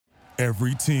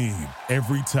Every team,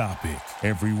 every topic,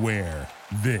 everywhere.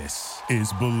 This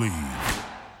is Believe.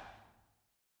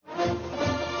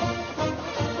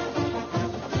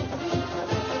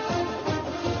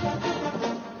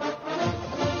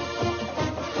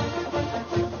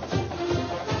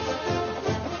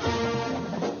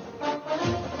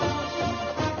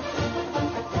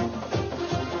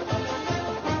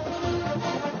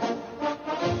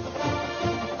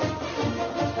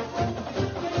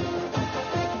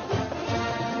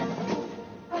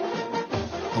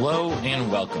 Hello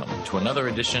and welcome to another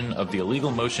edition of the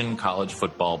Illegal Motion College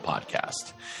Football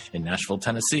Podcast. In Nashville,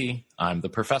 Tennessee, I'm the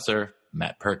professor,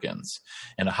 Matt Perkins.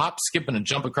 And a hop, skip, and a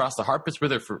jump across the Harpeth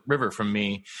River from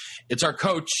me, it's our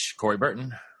coach, Corey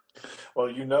Burton.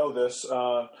 Well, you know this.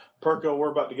 Perko,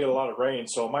 we're about to get a lot of rain,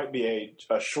 so it might be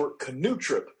a short canoe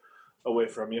trip away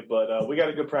from you. But we got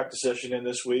a good practice session in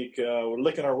this week. We're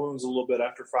licking our wounds a little bit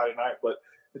after Friday night, but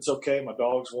it's okay. My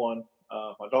dogs won.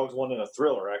 My dogs won in a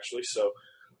thriller, actually, so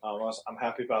I'm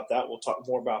happy about that. We'll talk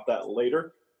more about that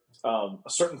later. A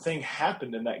certain thing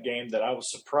happened in that game that I was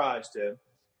surprised in.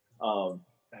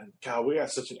 And, God, we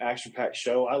got such an action-packed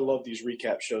show. I love these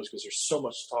recap shows because there's so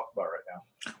much to talk about right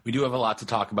now. We do have a lot to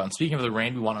talk about. And speaking of the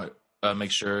rain, we want to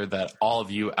make sure that all of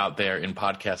you out there in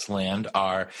podcast land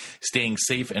are staying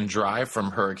safe and dry from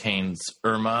Hurricanes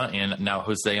Irma and now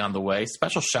Jose on the way.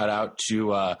 Special shout out to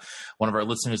one of our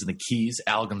listeners in the Keys,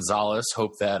 Al Gonzalez.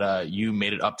 Hope that you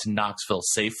made it up to Knoxville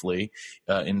safely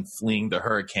in fleeing the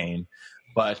hurricane.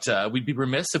 But we'd be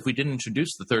remiss if we didn't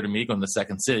introduce the third amigo in the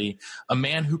second city, a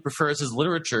man who prefers his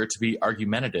literature to be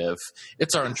argumentative.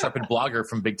 It's our intrepid blogger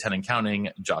from Big Ten and Counting,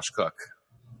 Josh Cook.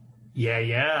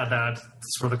 Yeah, that's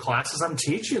for the classes I'm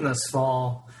teaching this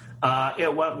fall.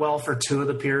 It went well for two of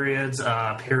the periods.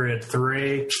 Period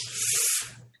 3,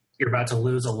 you're about to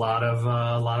lose a lot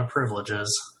of privileges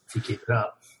if you keep it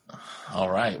up. All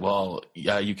right. Well,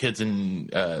 you kids in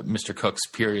Mr. Cook's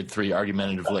period 3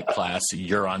 argumentative lit class,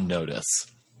 you're on notice.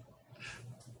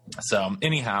 So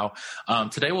anyhow,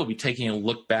 today we'll be taking a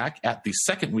look back at the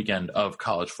second weekend of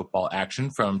college football action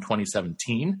from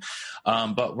 2017.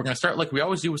 But we're going to start like we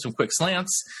always do with some quick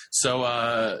slants. So,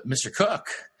 Mr. Cook,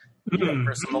 you're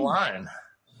first on the line.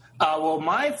 Well,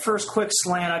 my first quick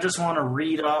slant, I just want to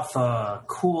read off a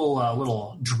cool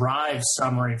little drive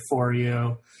summary for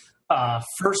you.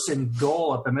 First and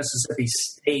goal at the Mississippi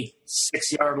State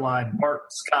 6-yard line, Bart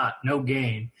Scott, no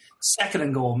gain. Second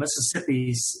and goal,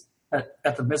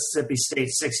 at the Mississippi State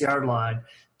 6-yard line.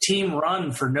 Team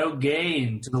run for no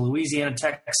gain to the Louisiana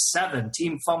Tech 7.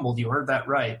 Team fumbled. You heard that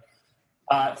right.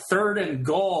 Third and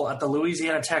goal at the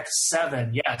Louisiana Tech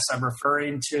 7. Yes, I'm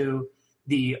referring to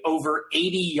the over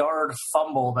 80-yard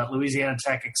fumble that Louisiana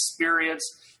Tech experienced.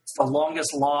 It's the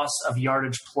longest loss of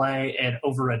yardage play in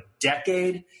over a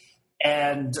decade.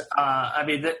 And,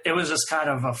 it was just kind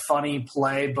of a funny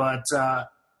play, but I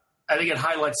think it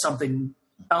highlights something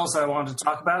else that I wanted to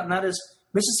talk about, and that is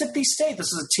Mississippi State. This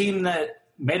is a team that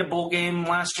made a bowl game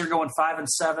last year going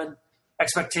 5-7.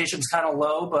 Expectations kind of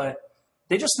low, but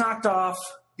they just knocked off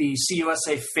the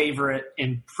CUSA favorite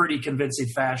in pretty convincing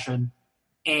fashion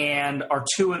and are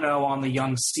 2-0 on the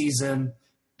young season.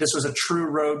 This was a true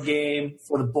road game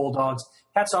for the Bulldogs.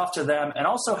 Hats off to them, and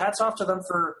also hats off to them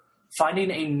for finding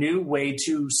a new way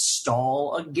to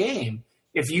stall a game.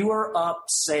 If you are up,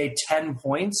 say, 10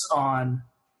 points on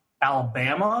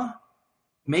Alabama,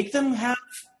 make them have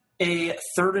a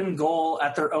third and goal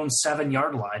at their own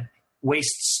 7-yard line,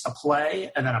 wastes a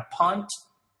play and then a punt,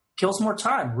 kills more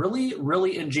time. Really,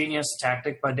 really ingenious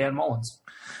tactic by Dan Mullins.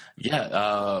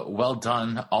 Yeah, well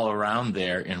done all around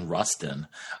there in Ruston.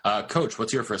 Coach,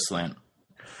 what's your first slant?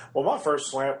 Well, my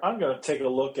first slant, I'm going to take a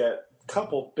look at a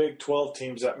couple Big 12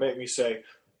 teams that make me say,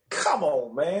 come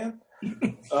on, man.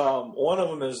 One of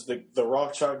them is the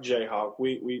Rock Chalk Jayhawk.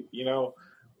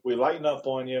 We lighten up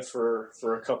on you for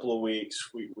a couple of weeks.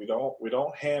 We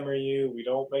don't hammer you. We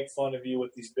don't make fun of you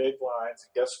with these big lines.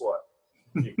 And guess what?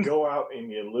 You go out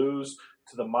and you lose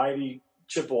to the mighty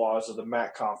Chippewas of the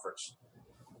MAC Conference.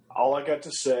 All I got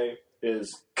to say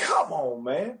is, come on,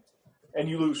 man. And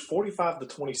you lose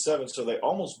 45-27, so they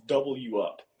almost double you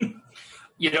up.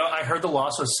 I heard the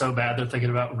loss was so bad they're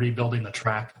thinking about rebuilding the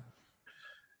track.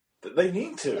 They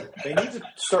need to. They need to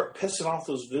start pissing off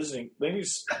those visiting. They need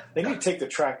to take the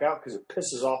track out because it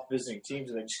pisses off visiting teams,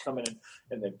 and they just come in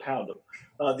and they pound them.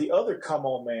 The other come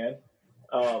on man,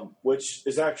 which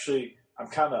is actually I'm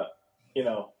kind of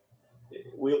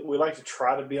we like to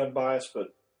try to be unbiased, but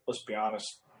let's be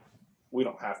honest, we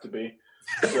don't have to be.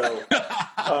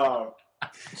 So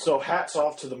so hats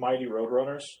off to the mighty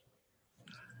Roadrunners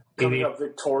coming up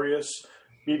victorious,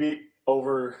 BB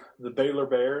over the Baylor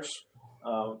Bears.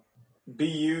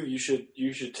 BU, you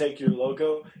should take your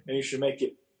logo and you should make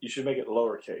it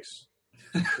lowercase.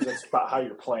 That's about how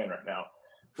you're playing right now,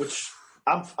 which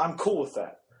I'm cool with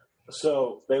that.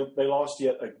 So they lost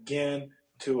yet again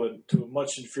to a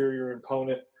much inferior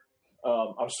opponent.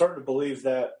 I'm starting to believe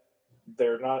that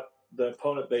they're not the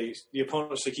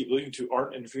opponents they keep losing to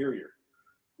aren't inferior,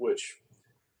 which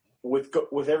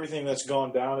with everything that's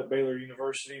gone down at Baylor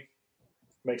University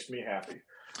makes me happy.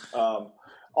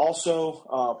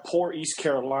 Also, poor East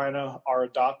Carolina, our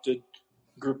adopted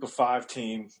Group of 5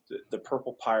 team, the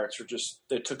Purple Pirates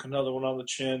they took another one on the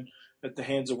chin at the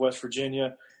hands of West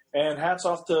Virginia. And hats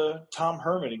off to Tom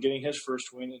Herman and getting his first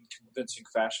win in convincing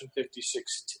fashion,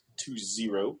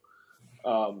 56-0.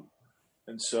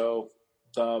 And so,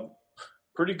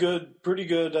 pretty good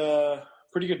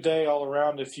day all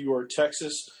around if you are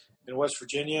Texas and West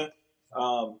Virginia.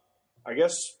 I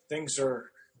guess things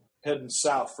are heading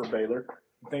south for Baylor.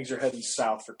 Things are heading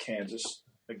south for Kansas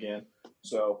again.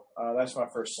 So that's my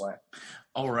first slant.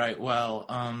 All right. Well,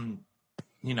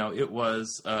 it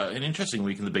was an interesting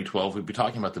week in the Big 12. We'll be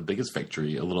talking about the biggest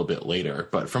victory a little bit later.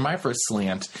 But for my first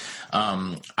slant,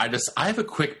 I have a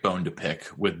quick bone to pick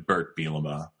with Bert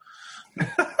Bielema.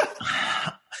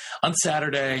 On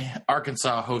Saturday,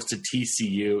 Arkansas hosted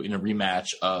TCU in a rematch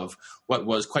of what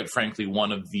was, quite frankly,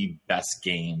 one of the best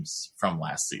games from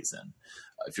last season.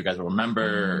 If you guys will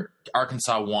remember,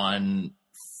 Arkansas won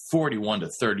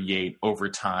 41-38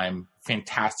 overtime.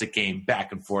 Fantastic game,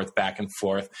 back and forth.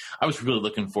 I was really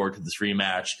looking forward to this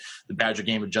rematch. The Badger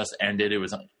game had just ended. It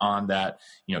was on that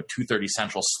 2:30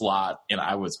 Central slot, and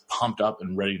I was pumped up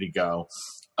and ready to go.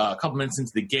 A couple minutes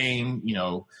into the game,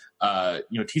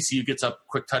 TCU gets up,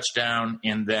 quick touchdown,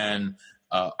 and then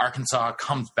Arkansas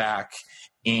comes back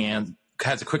and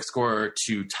has a quick score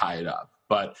to tie it up.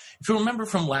 But if you remember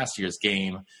from last year's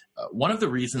game, one of the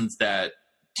reasons that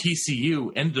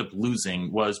TCU ended up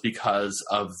losing was because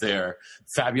of their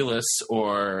fabulous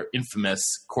or infamous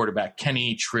quarterback,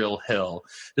 Kenny Trill Hill,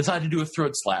 decided to do a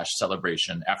throat slash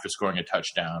celebration after scoring a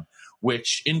touchdown,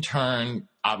 which in turn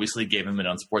obviously gave him an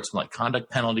unsportsmanlike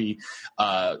conduct penalty,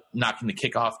 knocking the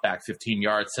kickoff back 15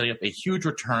 yards, setting up a huge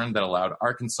return that allowed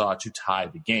Arkansas to tie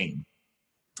the game.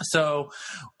 So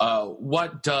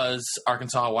what does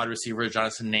Arkansas wide receiver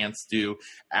Jonathan Nance do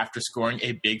after scoring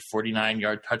a big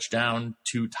 49-yard touchdown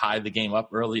to tie the game up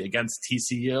early against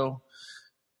TCU?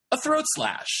 A throat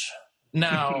slash.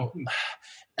 Now,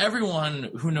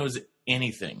 everyone who knows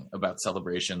anything about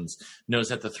celebrations knows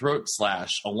that the throat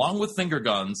slash, along with finger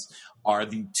guns, are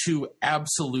the two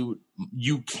absolute,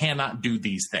 you cannot do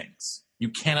these things. You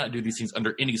cannot do these things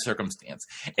under any circumstance.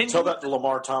 And tell that to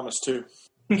Lamar Thomas, too.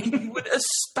 You would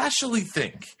especially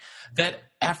think that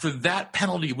after that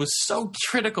penalty was so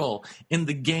critical in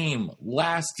the game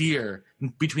last year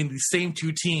between these same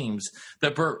two teams,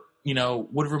 that Bert,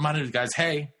 would have reminded the guys,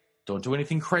 hey, don't do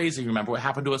anything crazy. Remember what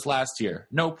happened to us last year.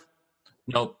 Nope.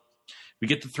 We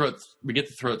get the throat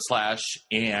slash,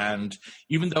 and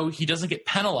even though he doesn't get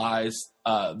penalized,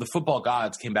 the football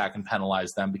gods came back and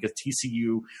penalized them because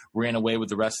TCU ran away with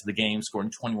the rest of the game, scoring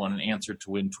 21 and answered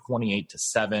to win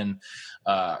 28-7.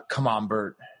 Come on,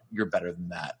 Bert, you're better than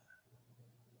that.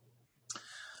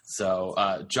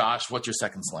 So, Josh, what's your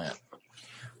second slant?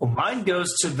 Well, mine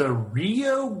goes to the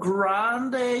Rio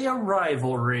Grande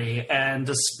rivalry, and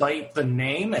despite the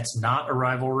name, it's not a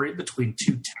rivalry between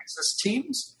two Texas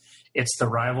teams. It's the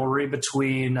rivalry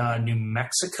between New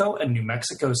Mexico and New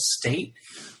Mexico State.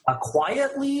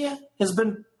 Quietly has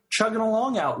been chugging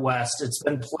along out west. It's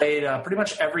been played pretty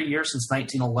much every year since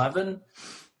 1911.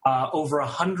 Over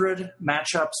 100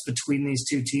 matchups between these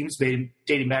two teams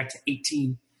dating back to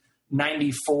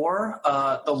 1894.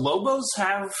 The Lobos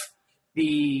have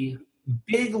the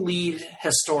big lead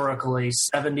historically,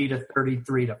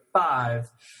 70-33-5,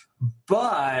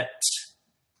 but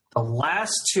the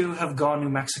last two have gone New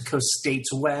Mexico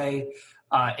State's way.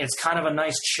 It's kind of a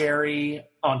nice cherry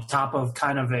on top of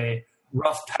kind of a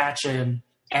rough patch in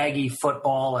Aggie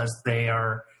football as they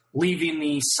are leaving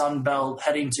the Sun Belt,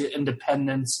 heading to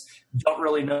independence, don't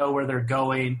really know where they're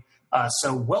going.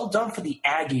 So well done for the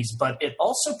Aggies, but it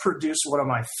also produced one of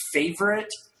my favorite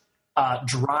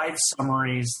drive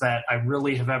summaries that I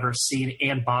really have ever seen,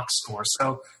 and box score.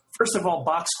 So first of all,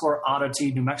 box score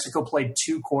oddity. New Mexico played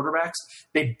two quarterbacks.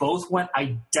 They both went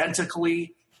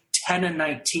identically 10 and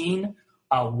 19.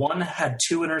 One had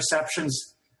 2 interceptions.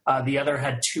 The other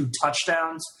had 2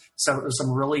 touchdowns. So it was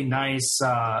some really nice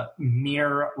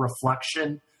mirror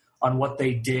reflection on what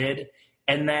they did.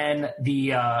 And then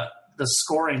the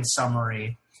scoring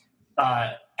summary.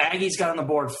 Aggies got on the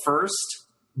board first,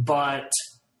 but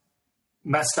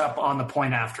messed up on the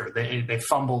point after. They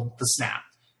fumbled the snap.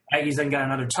 Aggies then got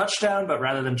another touchdown, but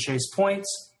rather than chase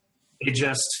points, they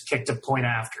just kicked a point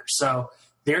after. So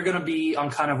they're going to be on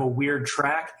kind of a weird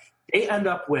track. They end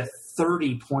up with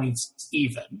 30 points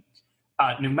even.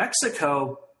 New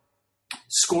Mexico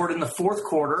scored in the fourth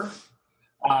quarter,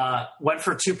 went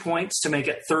for 2 points to make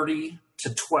it 30 to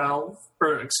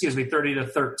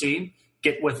 13,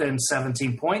 get within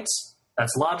 17 points.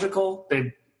 That's logical.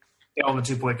 They own the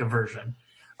 2-point conversion.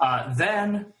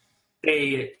 Then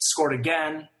they scored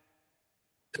again,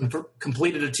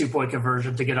 completed a 2-point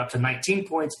conversion to get up to 19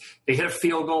 points. They hit a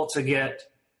field goal to get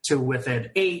to within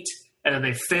 8, and then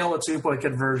they fail a 2-point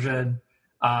conversion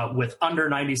with under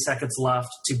 90 seconds left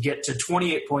to get to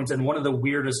 28 points in one of the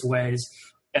weirdest ways.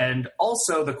 And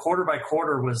also the quarter by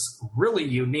quarter was really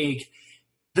unique.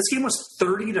 This game was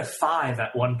 30-5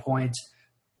 at one point.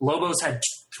 Lobos had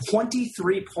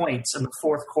 23 points in the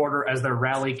fourth quarter as their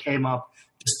rally came up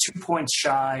just 2 points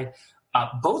shy.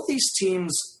 Both these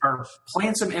teams are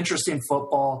playing some interesting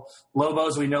football.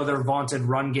 Lobos, we know their vaunted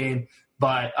run game,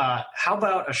 but how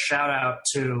about a shout-out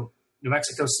to New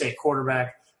Mexico State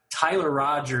quarterback Tyler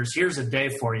Rogers? Here's a day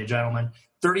for you, gentlemen.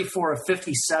 34 of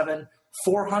 57,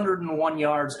 401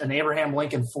 yards, an Abraham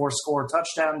Lincoln 4-score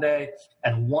touchdown day,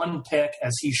 and 1 pick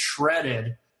as he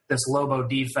shredded this Lobo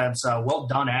defense. Well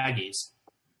done, Aggies.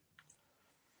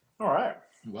 All right.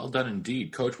 Well done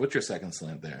indeed. Coach, what's your second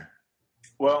slant there?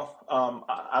 Well,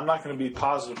 I'm not going to be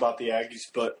positive about the Aggies,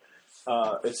 but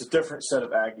it's a different set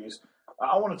of Aggies.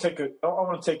 I want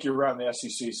to take you around the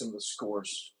SEC, some of the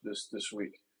scores this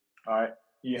week. All right.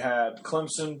 You had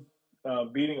Clemson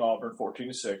beating Auburn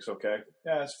 14-6. Okay.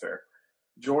 Yeah, that's fair.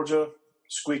 Georgia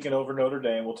squeaking over Notre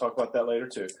Dame. We'll talk about that later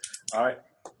too. All right.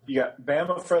 You got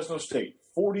Bama Fresno State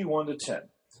 41-10.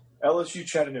 LSU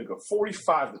Chattanooga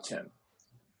 45-10.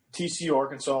 TCU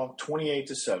Arkansas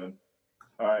 28-7.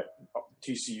 All right.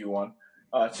 TCU won.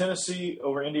 Tennessee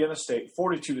over Indiana State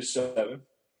 42-7.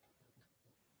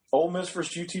 Ole Miss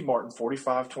versus UT Martin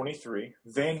 45-23.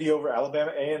 Vandy over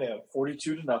Alabama A&M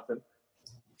 42-0.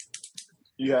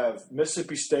 You have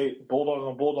Mississippi State Bulldog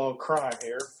on Bulldog crime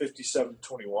here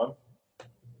 57-21.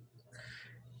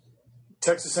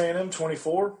 Texas A&M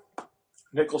 24.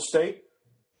 Nicholls State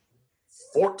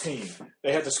 14.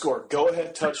 They had to score a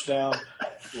go-ahead touchdown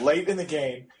late in the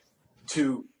game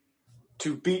to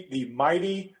beat the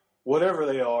mighty whatever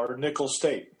they are, Nicholls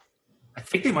State. I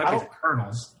think they might be the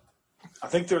Colonels. I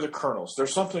think they're the Colonels.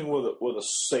 There's something with a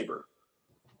saber.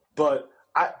 But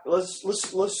let's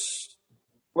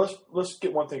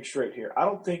get one thing straight here. I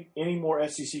don't think any more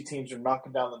SEC teams are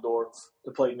knocking down the door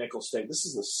to play Nicholls State. This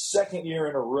is the second year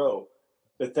in a row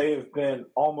that they have been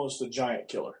almost a giant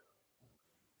killer.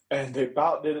 And they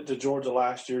about did it to Georgia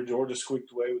last year. Georgia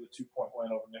squeaked away with a 2-point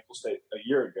win over Nicholls State a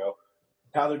year ago.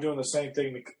 Now they're doing the same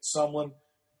thing to Sumlin.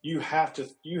 You have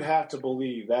to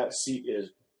believe that seat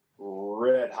is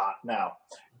red hot. Now,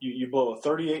 you blow a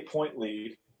 38-point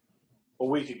lead a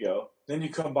week ago. Then you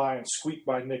come by and squeak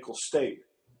by Nicholls State.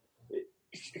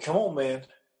 Come on, man.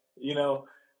 You know,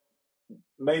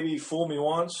 maybe fool me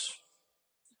once.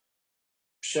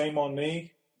 Shame on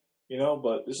me. You know,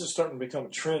 but this is starting to become a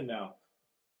trend now.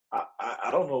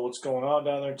 I don't know what's going on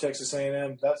down there in Texas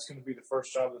A&M. That's going to be the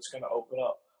first job that's going to open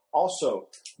up. Also,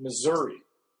 Missouri,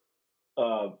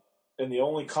 in the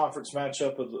only conference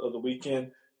matchup of the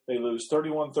weekend, they lose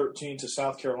 31-13 to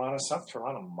South Carolina. South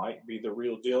Carolina might be the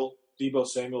real deal. Deebo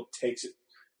Samuel takes a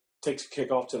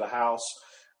kickoff to the house.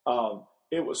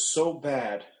 It was so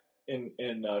bad in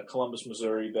Columbus,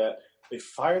 Missouri, that they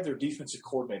fired their defensive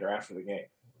coordinator after the game.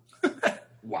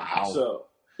 Wow. So,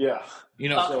 yeah. You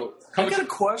know, I got a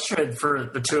question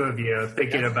for the two of you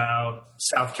thinking about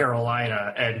South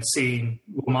Carolina and seeing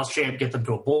Will Muschamp get them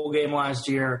to a bowl game last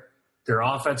year. Their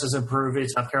offense is improving.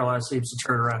 South Carolina seems to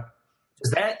turn around.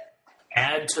 Does that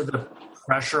add to the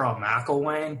pressure on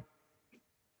McElwain?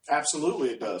 Absolutely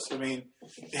it does. I mean,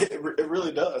 it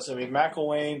really does. I mean,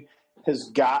 McElwain has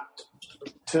got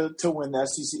to win the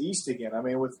SEC East again. I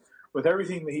mean, with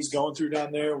everything that he's going through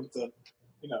down there with the,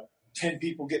 10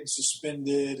 people getting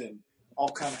suspended and all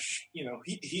kind of,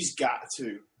 he's got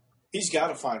to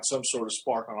find some sort of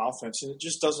spark on offense, and it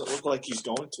just doesn't look like he's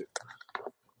going to.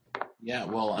 Yeah,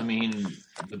 well, I mean,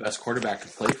 the best quarterback to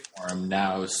play for him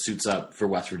now suits up for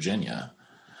West Virginia.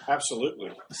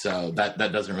 Absolutely. So that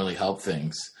doesn't really help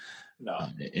things. No.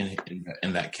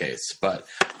 In that case. But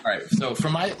all right, so for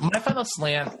my final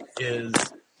slant is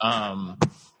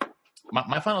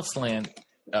my final slant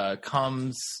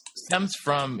stems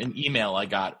from an email I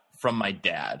got from my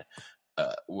dad,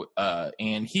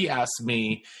 and he asked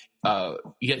me.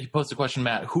 He posted a question,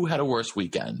 Matt, who had a worse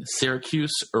weekend,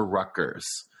 Syracuse or Rutgers?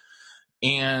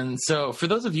 And so for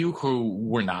those of you who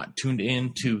were not tuned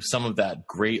in to some of that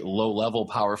great low-level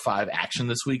Power 5 action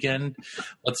this weekend,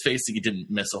 let's face it, you didn't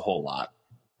miss a whole lot.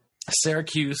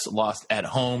 Syracuse lost at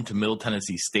home to Middle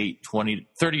Tennessee State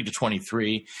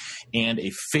 30-23, and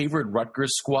a favored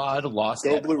Rutgers squad lost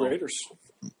Go at Blue home. Raiders.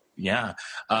 Yeah,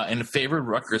 and a favored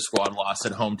Rutgers squad lost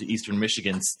at home to Eastern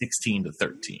Michigan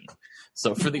 16-13.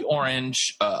 So for the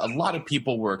Orange, a lot of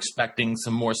people were expecting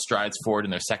some more strides forward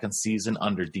in their second season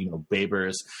under Dino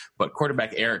Babers, but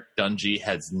quarterback Eric Dungy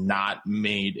has not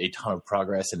made a ton of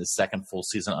progress in his second full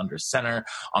season under center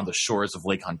on the shores of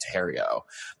Lake Ontario.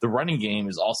 The running game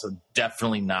is also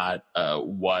definitely not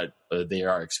what they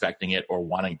are expecting it or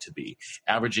wanting to be,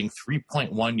 averaging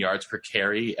 3.1 yards per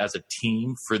carry as a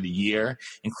team for the year,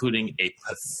 including a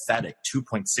pathetic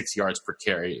 2.6 yards per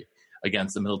carry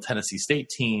against the Middle Tennessee State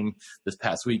team this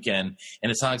past weekend.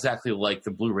 And it's not exactly like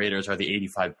the Blue Raiders are the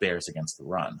 85 Bears against the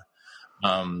run.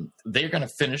 They're going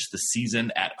to finish the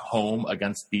season at home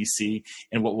against BC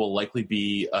in what will likely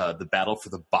be the battle for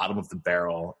the bottom of the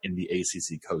barrel in the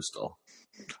ACC Coastal.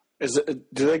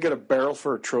 Do they get a barrel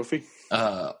for a trophy?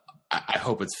 I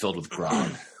hope it's filled with grog.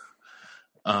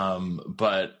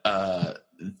 But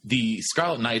the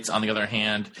Scarlet Knights, on the other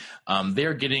hand,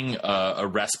 they're getting a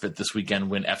respite this weekend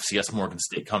when FCS Morgan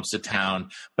State comes to town.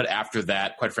 But after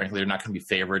that, quite frankly, they're not going to be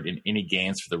favored in any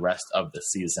games for the rest of the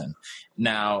season.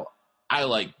 Now, I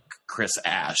like Chris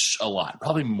Ash a lot,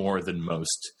 probably more than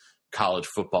most college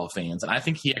football fans. And I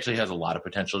think he actually has a lot of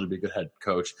potential to be a good head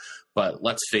coach. But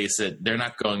let's face it, they're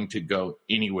not going to go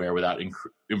anywhere without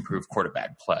improved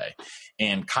quarterback play.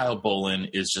 And Kyle Bolin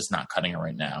is just not cutting it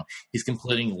right now. He's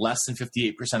completing less than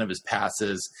 58% of his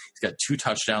passes. He's got 2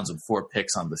 touchdowns and 4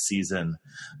 picks on the season.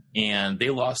 And they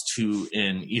lost to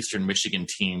an Eastern Michigan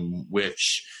team,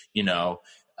 which,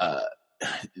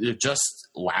 just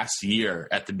last year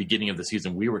at the beginning of the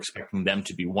season, we were expecting them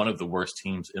to be one of the worst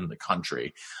teams in the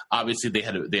country. Obviously, they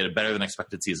had a better than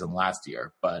expected season last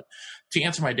year. But to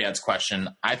answer my dad's question,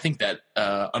 I think that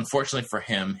unfortunately for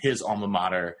him, his alma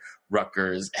mater,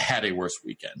 Rutgers, had a worse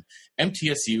weekend.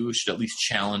 MTSU should at least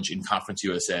challenge in Conference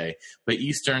USA, but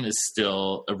Eastern is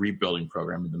still a rebuilding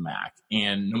program in the MAC.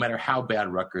 And no matter how bad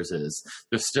Rutgers is,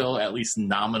 they're still at least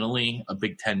nominally a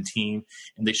Big Ten team,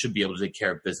 and they should be able to take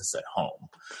care of business at home.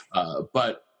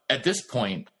 But at this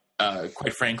point,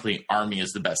 quite frankly, Army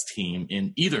is the best team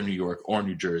in either New York or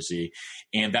New Jersey,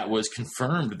 and that was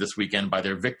confirmed this weekend by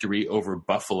their victory over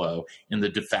Buffalo in the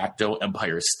de facto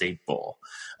Empire State Bowl.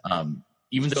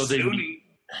 Even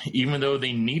though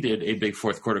they needed a big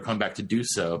fourth quarter comeback to do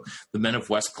so, the men of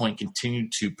West Point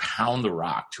continued to pound the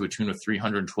rock to a tune of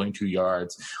 322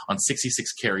 yards on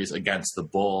 66 carries against the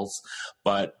Bulls.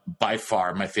 But by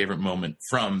far, my favorite moment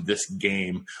from this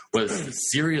game was the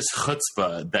serious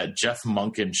chutzpah that Jeff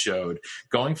Monken showed,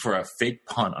 going for a fake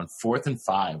punt on 4th and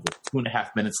 5 with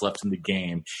 2.5 minutes left in the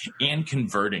game and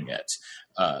converting it.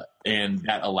 And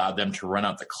that allowed them to run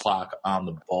out the clock on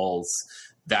the Bulls.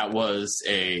 That was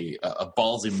a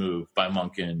ballsy move by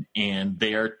Monken, and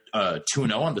they are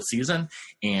 2-0 on the season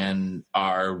and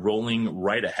are rolling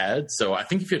right ahead. So I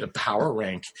think if you had to power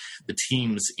rank the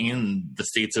teams in the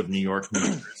states of New York, New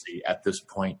Jersey at this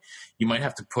point, you might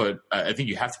have to put I think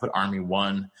you have to put Army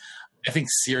 1. I think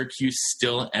Syracuse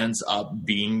still ends up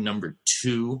being number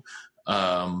 2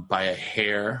 by a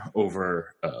hair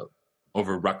over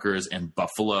Rutgers and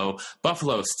Buffalo.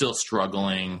 Buffalo is still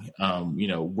struggling.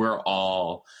 We're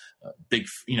all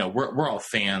we're all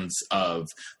fans of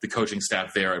the coaching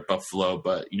staff there at Buffalo,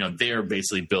 but they are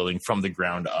basically building from the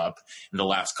ground up in the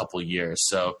last couple of years.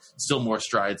 So still more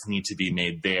strides need to be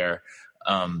made there.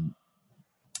 And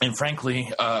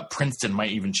frankly, Princeton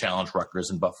might even challenge Rutgers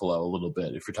and Buffalo a little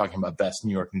bit if you're talking about best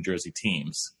New York, New Jersey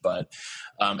teams. But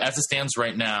as it stands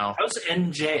right now, how's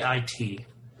NJIT?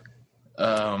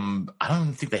 I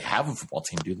don't think they have a football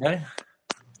team, do they?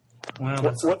 Well,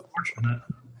 that's unfortunate.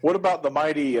 What about the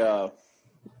mighty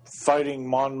Fighting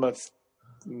Monmouth?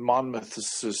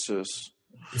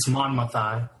 It's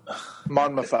Monmouthai.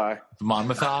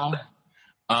 Monmouthai.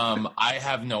 I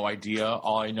have no idea.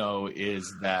 All I know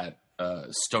is that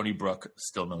Stony Brook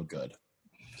still no good.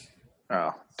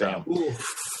 Oh, damn.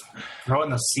 Throwing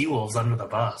the Seawolves under the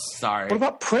bus. Sorry. What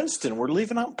about Princeton? We're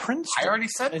leaving out Princeton. I already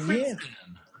said Princeton.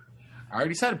 I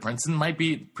already said Princeton's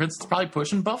probably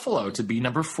pushing Buffalo to be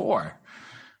number 4.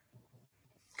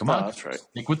 Come on. That's right.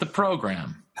 Stick with the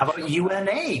program. How about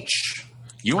UNH?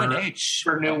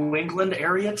 For New England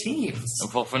area teams.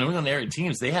 Well, for New England area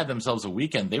teams, they had themselves a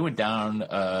weekend. They went down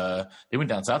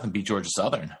south and beat Georgia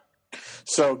Southern.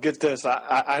 So get this.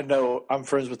 I know I'm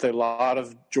friends with a lot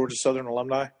of Georgia Southern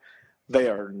alumni. They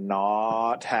are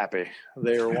not happy.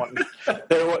 They're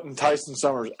wanting Tyson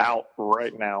Summers out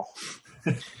right now.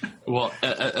 Well,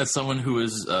 as someone who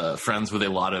is friends with a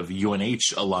lot of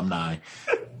UNH alumni,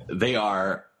 they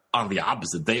are on the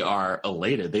opposite. They are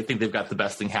elated. They think they've got the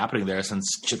best thing happening there since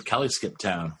Chip Kelly skipped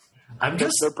town.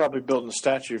 They're probably building a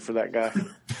statue for that guy.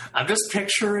 I'm just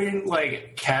picturing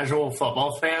like casual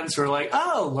football fans who are like,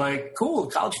 oh, like cool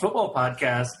college football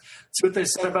podcast. See what they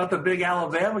said about the big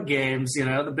Alabama games, you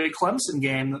know, the big Clemson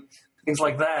game, things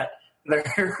like that. They're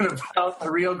hearing about the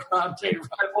Rio Grande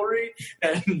rivalry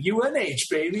and UNH,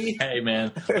 baby. Hey,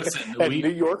 man. Listen, and New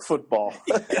York football.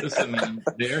 Listen, man,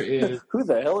 there is. Who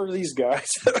the hell are these guys?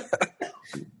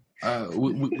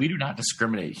 We do not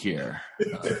discriminate here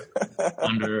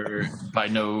by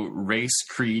no race,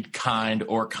 creed, kind,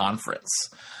 or conference.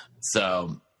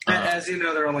 So, as you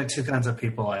know, there are only two kinds of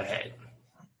people I hate: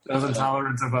 those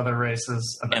intolerant of other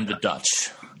races and the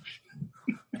Dutch.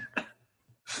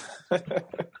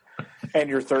 And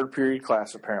your third period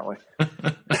class, apparently.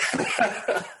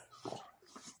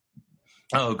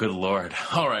 Oh, good Lord.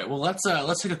 All right. Well,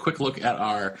 let's take a quick look at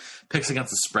our picks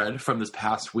against the spread from this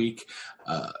past week.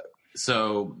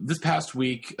 So this past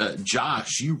week,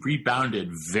 Josh, you rebounded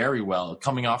very well,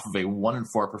 coming off of a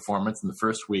 1-4 performance in the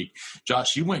first week.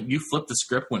 Josh, you flipped the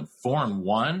script, went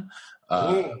 4-1.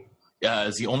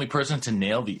 As the only person to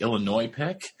nail the Illinois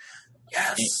pick.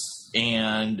 Yes.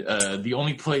 And the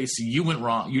only place you went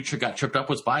wrong, you got tripped up,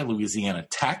 was by Louisiana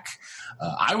Tech.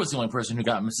 I was the only person who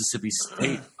got Mississippi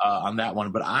State on that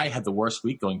one, but I had the worst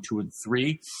week, going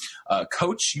 2-3.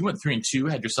 Coach, you went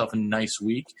 3-2, had yourself a nice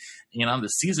week. And on the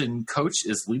season, Coach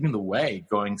is leading the way,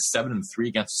 going 7-3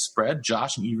 against the spread.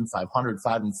 Josh, an even 500,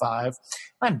 5-5.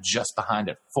 I'm just behind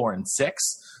at 4-6.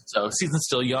 So season's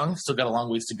still young, still got a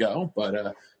long ways to go.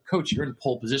 But Coach, you're in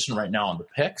pole position right now on the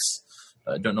picks.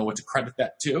 Don't know what to credit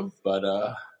that to, but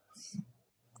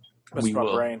that's we my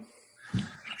will. Brain.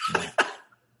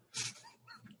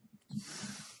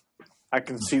 I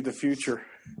can see the future.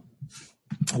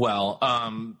 Well,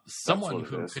 someone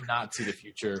who could not see the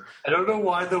future. I don't know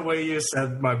why the way you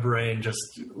said my brain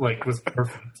just like was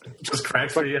perfect. Just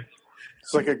cracked for you.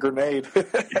 It's like a grenade.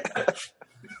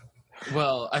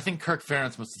 Well, I think Kirk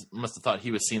Ferentz must have thought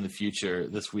he was seeing the future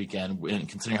this weekend, and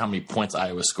considering how many points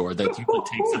Iowa scored, that usually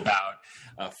takes about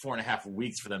 4.5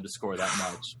 weeks for them to score that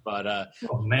much. But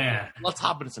oh man, let's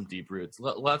hop into some deep roots.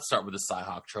 Let's start with the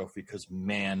Cy-Hawk Trophy, because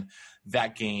man,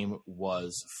 that game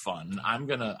was fun. I'm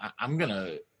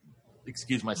gonna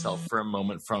excuse myself for a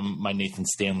moment from my Nathan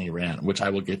Stanley rant, which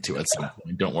I will get to at some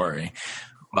point. Don't worry.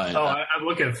 But I'm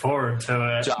looking forward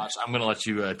to it. Josh, I'm gonna let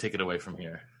you take it away from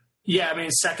here. Yeah, I mean,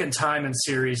 second time in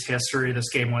series history, this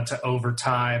game went to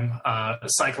overtime.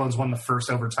 Cyclones won the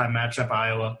first overtime matchup.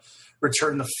 Iowa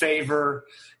returned the favor.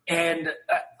 And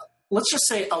let's just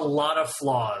say a lot of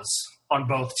flaws on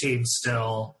both teams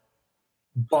still.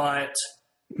 But,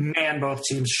 man, both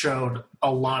teams showed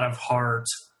a lot of heart.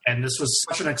 And this was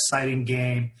such an exciting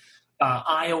game.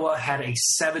 Iowa had a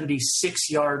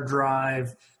 76-yard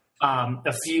drive.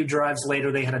 A few drives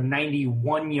later, they had a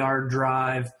 91-yard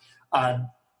drive.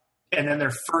 And then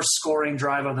their first scoring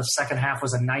drive of the second half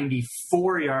was a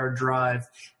 94-yard drive.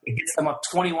 It gets them up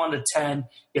 21-10.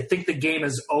 You think the game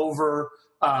is over.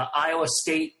 Iowa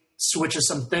State switches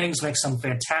some things, makes some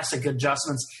fantastic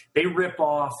adjustments. They rip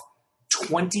off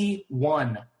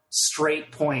 21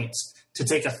 straight points to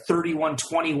take a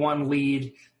 31-21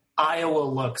 lead. Iowa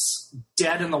looks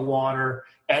dead in the water,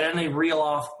 and then they reel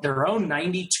off their own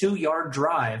 92-yard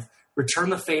drive, return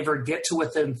the favor, get to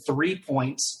within 3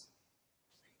 points.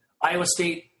 Iowa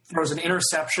State throws an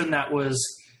interception that was,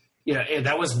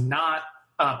 that was not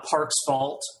Park's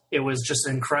fault. It was just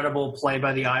an incredible play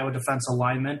by the Iowa defensive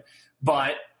lineman.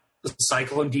 But the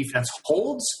Cyclone defense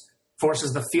holds,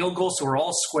 forces the field goal, so we're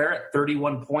all square at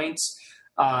 31 points.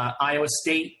 Iowa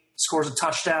State scores a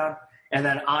touchdown, and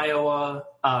then Iowa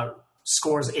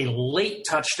scores a late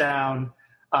touchdown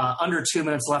under 2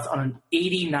 minutes left on an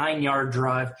 89-yard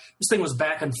drive. This thing was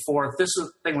back and forth. This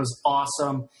thing was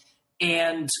awesome.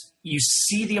 And you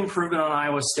see the improvement on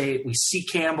Iowa State. We see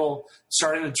Campbell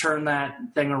starting to turn that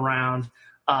thing around.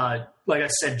 Like I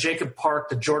said, Jacob Park,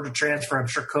 the Georgia transfer, I'm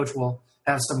sure Coach will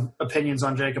have some opinions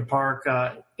on Jacob Park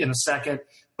in a second.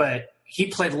 But he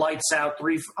played lights out,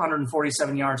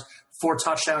 347 yards, 4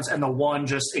 touchdowns, and the one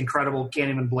just incredible, can't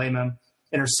even blame him,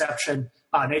 interception.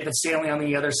 Nathan Stanley on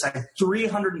the other side,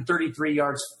 333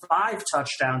 yards, 5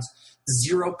 touchdowns,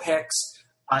 0 picks.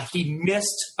 He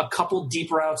missed a couple deep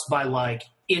routes by like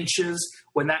inches.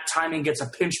 When that timing gets a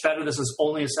pinch better, this is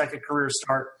only a second career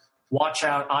start. Watch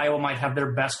out. Iowa might have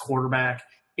their best quarterback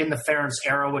in the Ferentz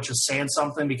era, which is saying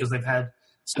something because they've had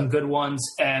some good ones.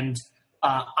 And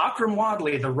Akram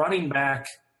Wadley, the running back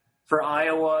for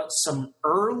Iowa, some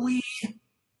early,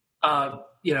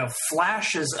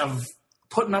 flashes of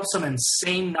putting up some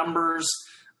insane numbers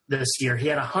this year. He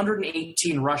had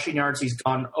 118 rushing yards. He's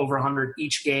gone over 100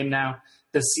 each game now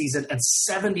this season, and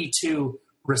 72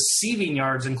 receiving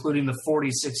yards, including the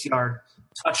 46-yard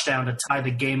touchdown to tie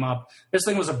the game up. This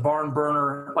thing was a barn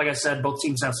burner. Like I said, both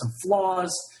teams have some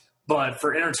flaws, but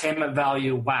for entertainment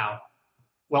value, wow,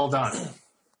 well done.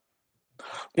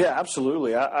 Yeah,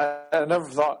 absolutely. I never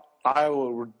thought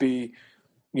Iowa would be,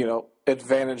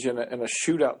 advantage in a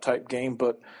shootout type game,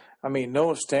 but I mean,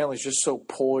 Noah Stanley's just so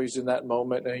poised in that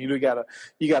moment, and you got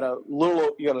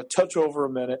to touch over a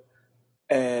minute,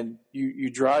 and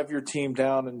you drive your team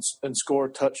down and score a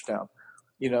touchdown,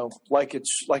 like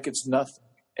it's nothing.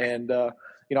 And I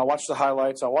watched the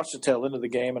highlights. I watched the tail end of the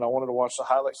game, and I wanted to watch the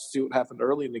highlights to see what happened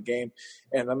early in the game.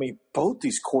 And I mean, both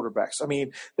these quarterbacks. I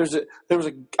mean, there was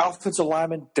a offensive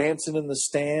lineman dancing in the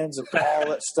stands and all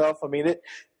that stuff. I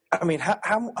mean,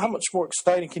 how much more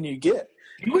exciting can you get?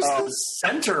 He was the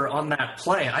center on that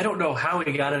play. I don't know how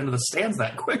he got into the stands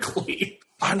that quickly.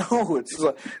 I know. It's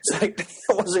like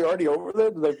was he already over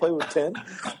there? Did they play with 10?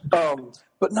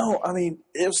 But no, I mean,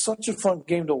 it was such a fun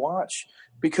game to watch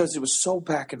because it was so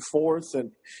back and forth,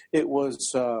 and it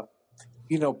was,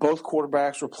 both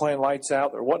quarterbacks were playing lights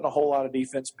out. There wasn't a whole lot of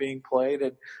defense being played,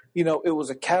 and it was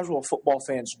a casual football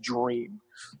fan's dream.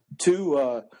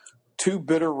 Two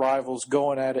bitter rivals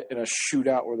going at it in a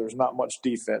shootout where there's not much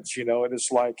defense. And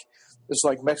it's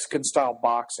like Mexican style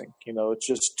boxing. It's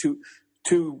just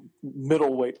two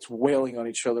middleweights wailing on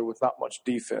each other with not much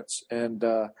defense, and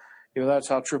that's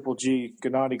how Triple G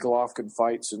Gennady Golovkin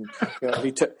fights, and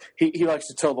he likes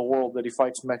to tell the world that he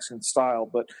fights Mexican style.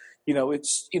 But it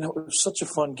was such a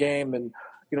fun game, and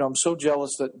I'm so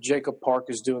jealous that Jacob Park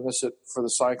is doing this for the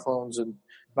Cyclones and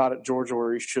not at Georgia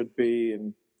where he should be,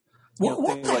 and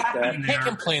things like that. You can't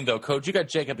complain though, Coach. You got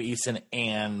Jacob Eason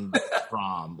and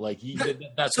Fromm.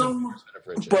 That's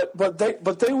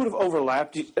but they would have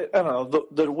overlapped. I don't know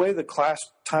the way the class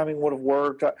timing would have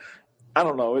worked. I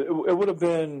don't know. It would have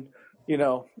been. I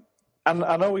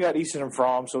know we got Eason and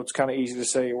Fromm, so it's kind of easy to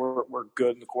say we're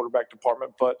good in the quarterback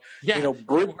department. But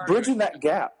bridging that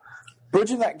gap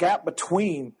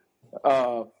between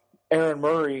Aaron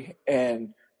Murray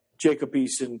and Jacob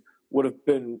Eason would have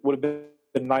been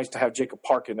nice to have Jacob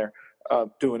Park in there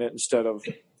doing it instead of.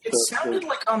 It sounded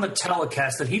like on the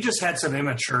telecast that he just had some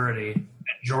immaturity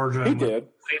at Georgia. He did.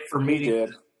 For meeting.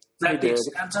 Is that the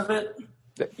extent of it?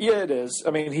 Yeah, it is.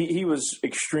 I mean, he was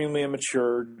extremely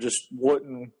immature. Just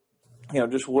wouldn't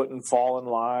fall in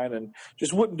line and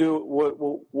just wouldn't do what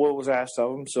was asked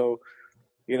of him. So,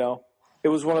 it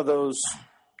was one of those.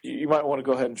 You might want to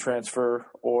go ahead and transfer,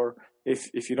 or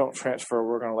if you don't transfer,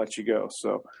 we're going to let you go.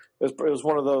 So it was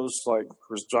one of those like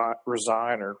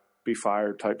resign or be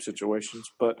fired type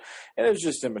situations. But and it was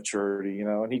just immaturity,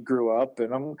 And he grew up,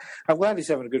 and I'm glad he's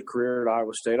having a good career at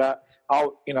Iowa State. I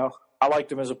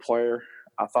liked him as a player.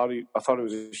 I thought he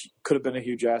could have been a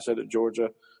huge asset at Georgia,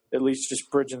 at least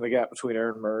just bridging the gap between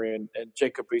Aaron Murray and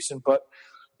Jacob Eason. But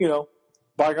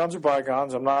bygones are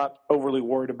bygones. I'm not overly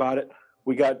worried about it.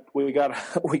 We got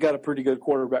a pretty good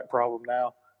quarterback problem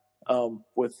now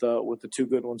with the two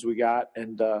good ones we got,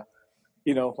 and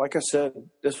like I said,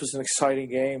 this was an exciting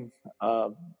game.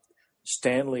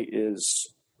 Stanley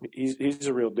he's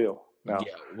a real deal now.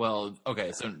 Yeah. Well,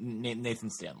 okay. So Nathan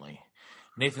Stanley.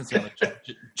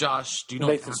 Josh, do you know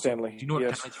Nathan Stanley? Do you know what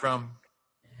town he's from?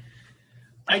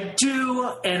 I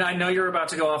do, and I know you're about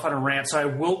to go off on a rant, so I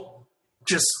will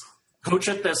just coach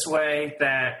it this way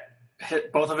that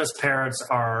both of his parents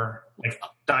are like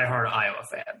diehard Iowa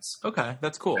fans. Okay,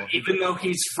 that's cool. Even though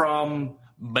he's from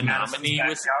Menominee,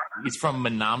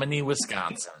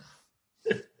 Wisconsin.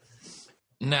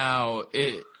 Now,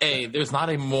 there's not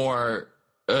a more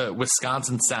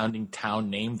Wisconsin-sounding town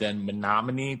name than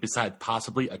Menominee, besides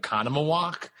possibly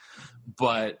Oconomowoc,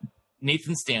 but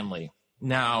Nathan Stanley.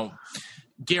 Now,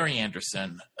 Gary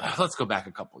Anderson. Let's go back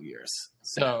a couple years.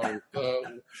 So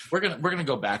we're gonna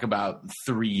go back about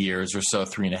 3 years or so,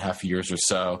 3.5 years or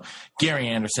so. Gary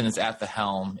Anderson is at the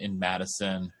helm in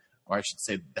Madison, or I should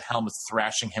say, the helm is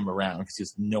thrashing him around because he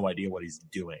has no idea what he's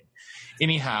doing.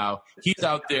 Anyhow, he's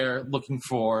out there looking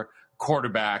for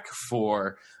quarterback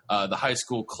for the high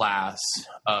school class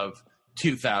of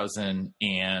 2000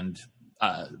 and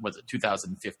was it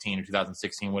 2015 or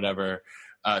 2016, whatever,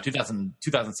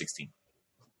 2016.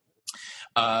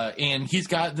 And he's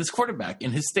got this quarterback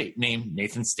in his state named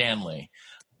Nathan Stanley.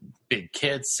 big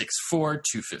kid, 6'4",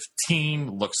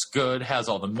 215, looks good, has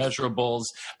all the measurables,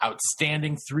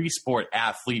 outstanding three-sport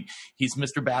athlete. He's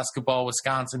Mr. Basketball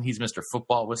Wisconsin. He's Mr.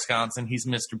 Football Wisconsin. He's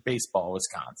Mr. Baseball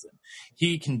Wisconsin.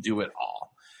 He can do it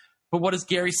all. But what does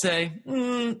Gary say?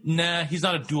 Nah, he's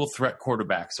not a dual threat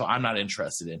quarterback, so I'm not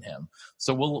interested in him.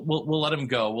 So we'll let him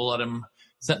go. We'll let him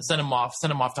send him off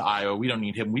to Iowa. We don't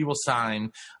need him. We will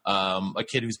sign a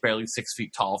kid who's barely 6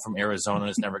 feet tall from Arizona and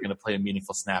is never going to play a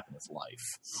meaningful snap in his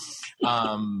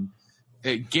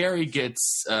life. Gary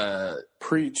gets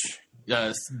preach.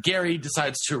 Gary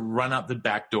decides to run out the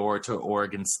back door to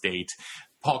Oregon State.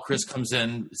 Paul Chryst comes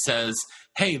in, says,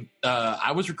 "Hey,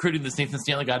 I was recruiting this Nathan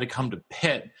Stanley guy to come to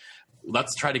Pitt.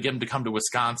 Let's try to get him to come to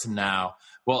Wisconsin now."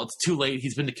 Well, it's too late.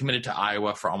 He's been committed to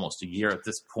Iowa for almost a year at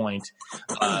this point,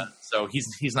 so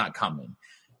he's not coming.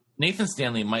 Nathan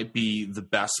Stanley might be the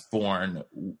best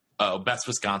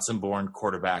Wisconsin-born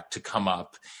quarterback to come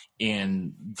up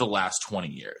in the last 20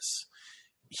 years.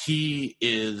 He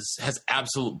has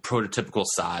absolute prototypical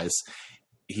size.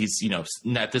 He's,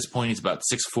 at this point, he's about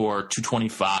 6'4",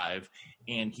 225,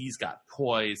 and he's got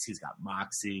poise. He's got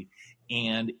moxie.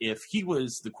 And if he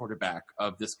was the quarterback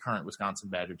of this current Wisconsin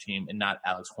Badger team and not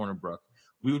Alex Hornibrook,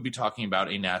 we would be talking about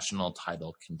a national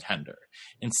title contender.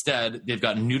 Instead, they've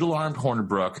got noodle-armed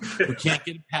Hornibrook who can't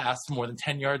get past more than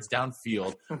 10 yards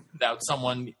downfield without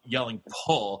someone yelling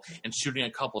pull and shooting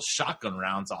a couple shotgun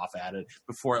rounds off at it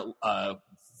before it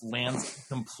lands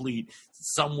complete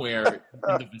somewhere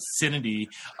in the vicinity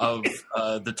of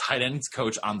the tight ends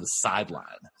coach on the sideline.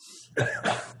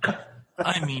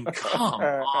 I mean, come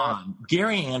on.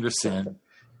 Gary Anderson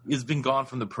has been gone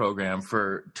from the program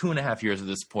for 2.5 years at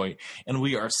this point, and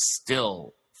we are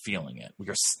still feeling it. We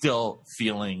are still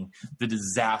feeling the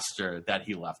disaster that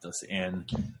he left us in.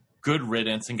 Good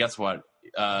riddance. And guess what?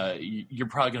 You're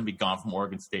probably going to be gone from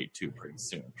Oregon State too pretty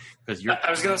soon, because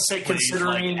I was going to say,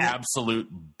 considering absolute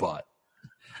butt. I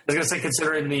was going to say,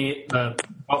 considering the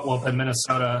butt whooping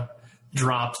Minnesota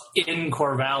dropped in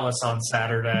Corvallis on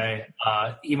Saturday,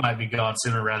 he might be gone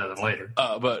sooner rather than later.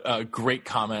 But great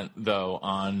comment though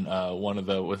on one of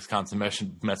the Wisconsin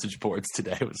message boards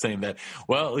today was saying that,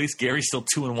 well, at least Gary's still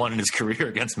 2-1 in his career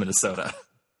against Minnesota.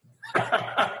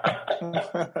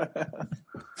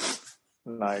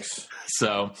 Nice.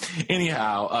 So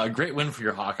anyhow, great win for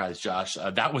your Hawkeyes, Josh.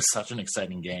 That was such an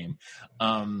exciting game.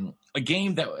 A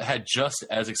game that had just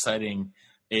as exciting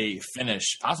a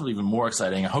finish, possibly even more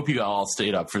exciting. I hope you all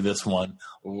stayed up for this one.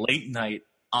 Late night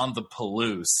on the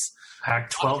Palouse.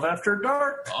 Pac-12 after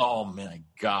dark. Oh, my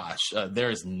gosh. There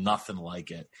is nothing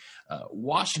like it.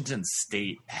 Washington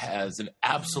State has an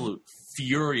absolute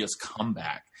furious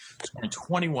comeback, scoring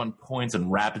 21 points in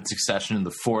rapid succession in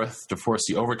the fourth to force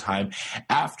the overtime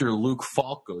after Luke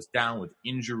Falk goes down with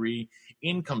injury.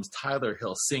 In comes Tyler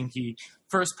Helsinki.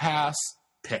 First pass,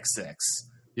 pick six.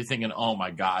 You're thinking, oh,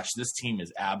 my gosh, this team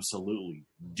is absolutely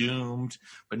doomed.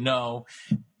 But no,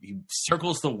 he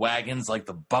circles the wagons like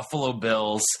the Buffalo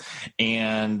Bills,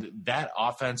 and that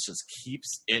offense just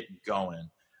keeps it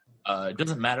going. It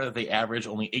doesn't matter that they average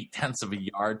only 0.8 of a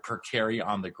yard per carry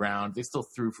on the ground. They still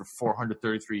threw for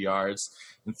 433 yards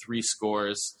and 3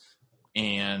 scores,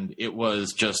 and it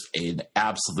was just an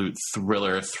absolute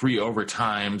thriller. 3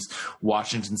 overtimes.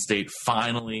 Washington State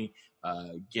finally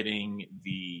getting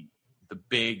the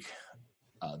big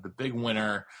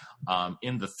winner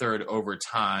in the third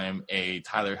overtime, a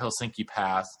Tyler Helsinki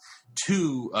pass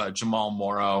to Jamal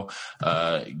Morrow.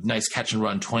 Nice catch and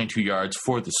run, 22 yards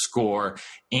for the score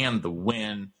and the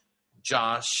win.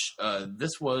 Josh,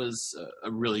 this was a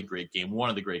really great game, one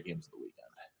of the great games of the weekend.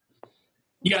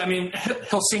 Yeah, I mean,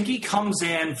 Helsinki comes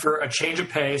in for a change of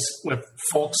pace with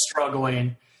Folk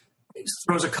struggling. He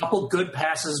throws a couple good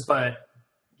passes, but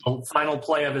the final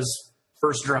play of his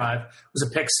first drive was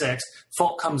a pick six.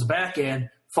 Falk comes back in.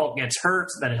 Falk gets hurt.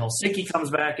 Then Helsinki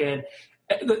comes back in.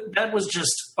 That was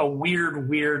just a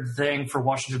weird thing for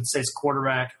Washington State's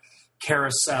quarterback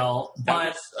carousel.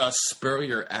 That was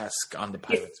Spurrier-esque on the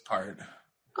Pirates' part.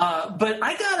 But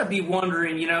I gotta be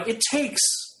wondering, it takes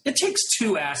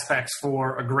 2 aspects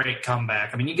for a great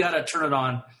comeback. I mean, you gotta turn it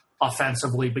on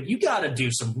offensively, but you gotta do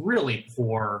some really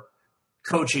poor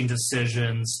coaching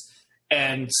decisions.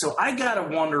 And so I got to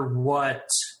wonder what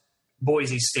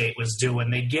Boise State was doing.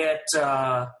 They get,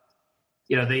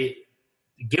 they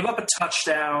give up a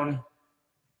touchdown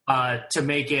to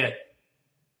make it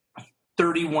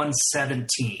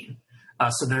 31-17.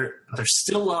 So they're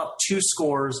still up 2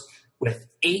 scores with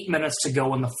 8 minutes to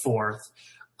go in the fourth.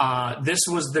 This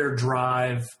was their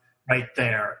drive right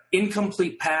there.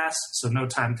 Incomplete pass, so no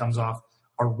time comes off.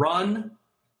 A run.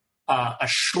 A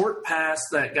short pass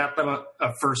that got them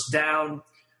a first down,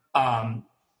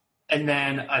 a and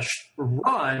then a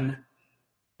run,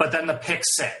 but then the pick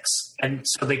six. And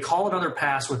so they call another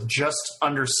pass with just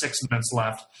under 6 minutes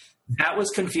left. That was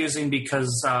confusing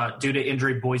because due to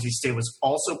injury, Boise State was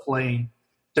also playing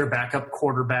their backup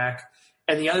quarterback.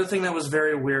 And the other thing that was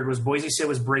very weird was Boise State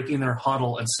was breaking their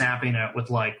huddle and snapping it with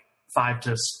like 5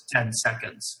 to 10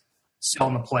 seconds still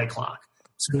on the play clock.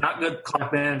 So not good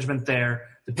clock management there.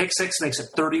 The pick six makes it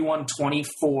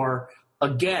 31-24.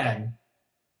 Again,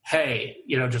 hey,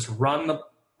 just run the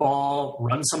ball,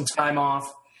 run some time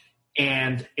off.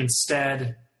 And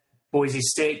instead, Boise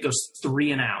State goes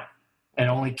 3 and out and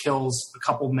only kills a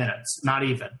couple minutes, not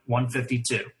even,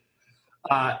 152.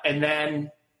 And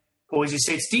then Boise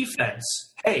State's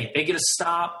defense, hey, they get a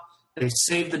stop. They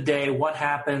save the day. What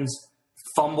happens?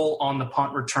 Fumble on the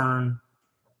punt return.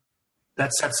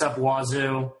 That sets up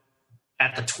Wazoo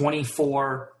at the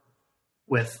 24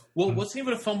 with... Well, it wasn't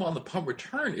even a fumble on the punt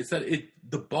return. It's that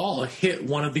the ball hit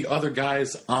one of the other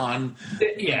guys on the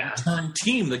return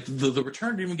team. The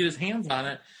return didn't even get his hands on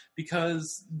it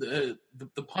because the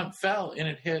punt fell and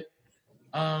it hit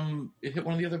one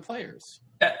of the other players.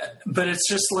 But it's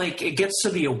just like it gets to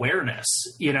the awareness.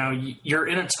 You're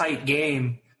in a tight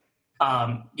game.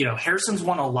 Harrison's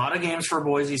won a lot of games for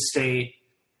Boise State,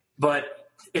 but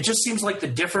it just seems like the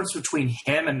difference between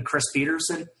him and Chris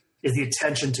Peterson is the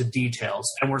attention to details.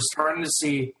 And we're starting to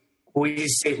see Boise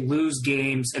State lose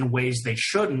games in ways they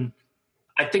shouldn't.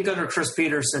 I think under Chris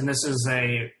Peterson, this is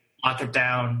a lock it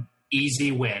down,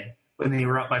 easy win when they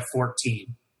were up by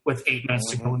 14 with 8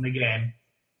 minutes to go in the game.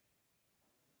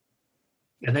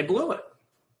 And they blew it.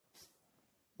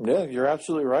 Yeah, you're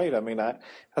absolutely right. I mean, I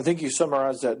think you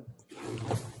summarized that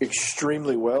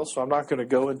extremely well, so I'm not going to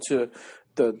go into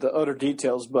the utter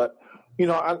details. But,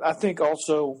 I think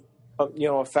also,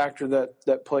 a factor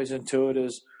that plays into it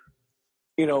is,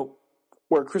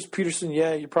 where Chris Peterson,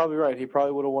 yeah, you're probably right. He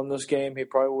probably would have won this game. He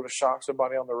probably would have shocked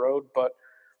somebody on the road. But,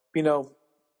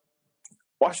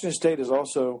 Washington State is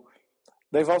also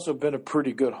 – they've also been a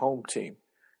pretty good home team.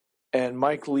 And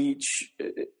Mike Leach,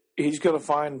 he's going to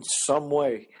find some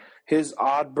way. His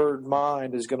odd bird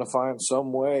mind is going to find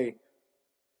some way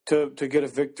to get a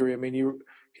victory. I mean,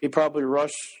 he probably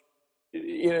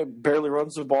barely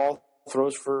runs the ball,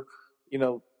 throws for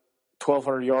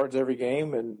 1,200 yards every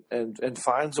game, and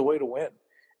finds a way to win.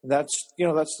 And that's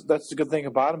the good thing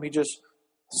about him. He just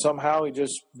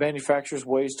manufactures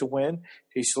ways to win.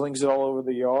 He slings it all over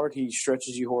the yard. He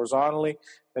stretches you horizontally,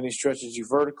 then he stretches you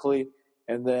vertically.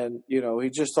 And then,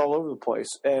 he's just all over the place.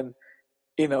 And,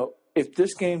 if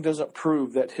this game doesn't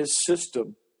prove that his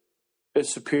system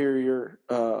is superior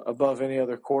above any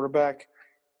other quarterback,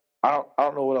 I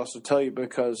don't know what else to tell you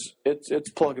because it's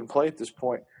plug and play at this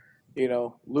point.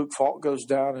 Luke Falk goes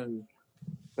down and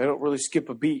they don't really skip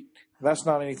a beat. And that's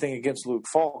not anything against Luke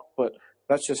Falk, but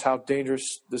that's just how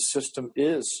dangerous this system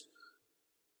is.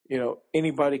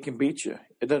 Anybody can beat you.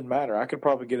 It doesn't matter. I could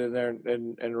probably get in there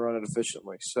and run it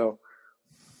efficiently. So,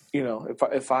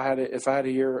 if I had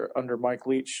a year under Mike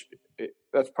Leach,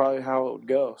 that's probably how it would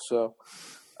go. So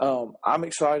I'm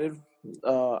excited.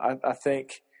 I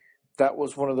think that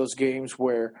was one of those games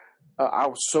where I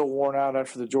was so worn out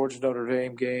after the Georgia Notre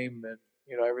Dame game and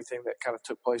everything that kind of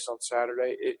took place on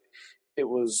Saturday. It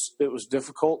was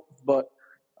difficult, but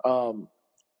it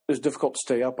was difficult to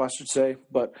stay up, I should say.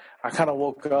 But I kind of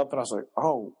woke up and I was like,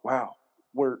 oh wow,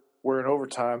 we're in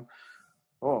overtime.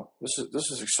 Oh, this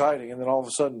is exciting. And then all of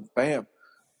a sudden, bam, I'm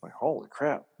like, holy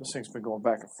crap, this thing's been going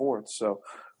back and forth. So,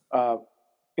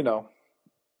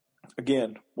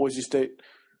 again, Boise State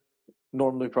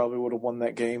normally probably would have won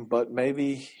that game, but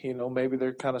maybe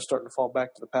they're kind of starting to fall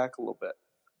back to the pack a little bit.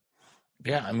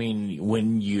 Yeah, I mean,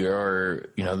 when your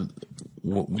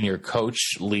coach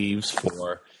leaves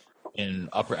for an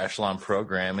upper echelon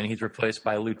program and he's replaced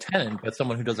by a lieutenant, but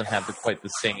someone who doesn't have quite the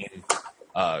same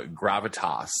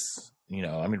gravitas.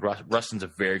 Rustin's a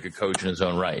very good coach in his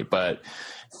own right, but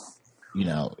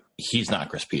he's not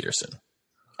Chris Peterson.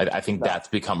 I think that's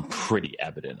become pretty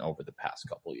evident over the past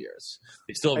couple of years.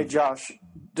 Hey, Josh,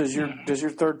 does your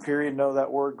third period know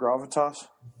that word gravitas?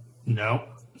 No.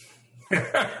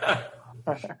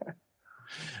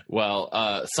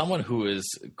 Well, someone who is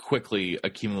quickly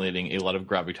accumulating a lot of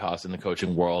gravitas in the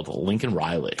coaching world, Lincoln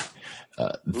Riley.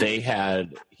 He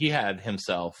had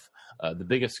himself the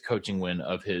biggest coaching win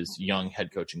of his young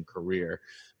head coaching career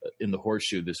in the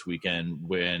Horseshoe this weekend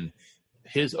when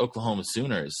his Oklahoma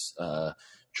Sooners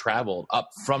traveled up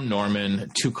from Norman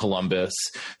to Columbus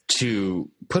to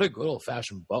put a good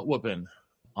old-fashioned butt whooping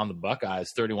on the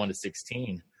Buckeyes,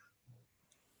 31-16.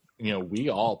 We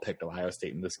all picked Ohio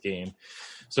State in this game.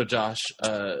 So, Josh,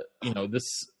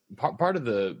 part of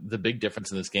the big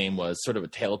difference in this game was sort of a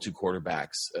tale of two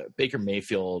quarterbacks. Baker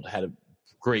Mayfield had a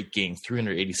great game,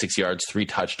 386 yards, 3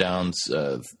 touchdowns,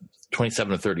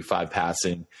 27 of 35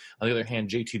 passing. On the other hand,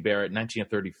 JT Barrett, 19 of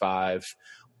 35,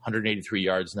 183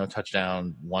 yards, no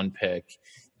touchdown, 1 pick.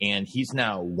 And he's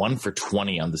now 1 for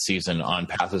 20 on the season on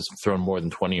passes thrown more than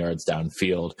 20 yards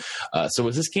downfield. So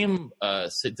was this game,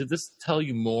 did this tell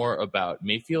you more about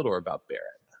Mayfield or about Barrett?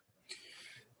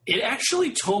 It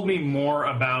actually told me more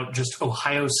about just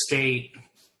Ohio State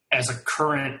as a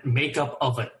current makeup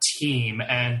of a team.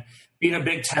 And being a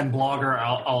Big Ten blogger,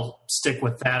 I'll stick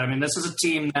with that. I mean, this is a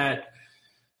team that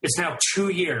it's now 2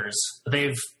 years.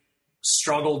 They've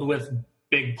struggled with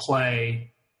big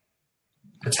play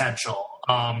potential.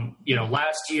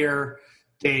 Last year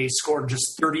they scored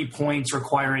just 30 points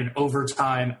requiring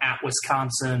overtime at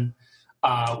Wisconsin,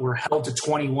 were held to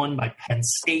 21 by Penn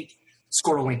State,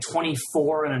 scored only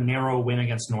 24 in a narrow win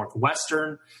against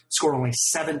Northwestern, scored only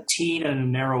 17 in a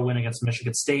narrow win against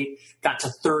Michigan State, got to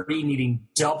 30 needing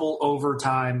double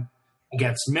overtime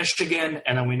against Michigan,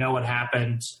 and then we know what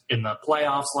happened in the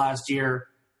playoffs last year.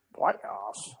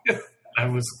 Playoffs? I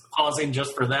was pausing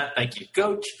just for that. Thank you,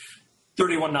 Coach.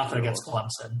 31-0 against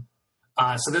Clemson.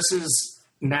 So this is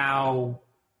now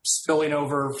spilling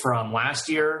over from last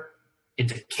year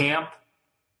into camp,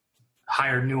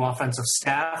 hired new offensive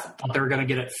staff, thought they were going to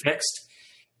get it fixed.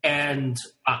 And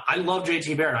I love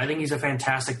JT Barrett. I think he's a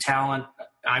fantastic talent.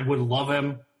 I would love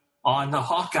him on the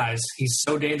Hawkeyes. He's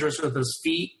so dangerous with his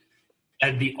feet,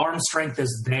 and the arm strength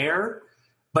is there,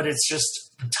 but it's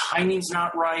just the timing's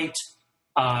not right.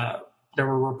 There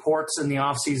were reports in the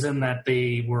offseason that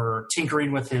they were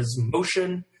tinkering with his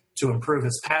motion to improve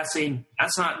his passing.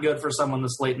 That's not good for someone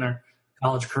this late in their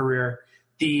college career.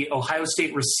 The Ohio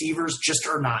State receivers just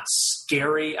are not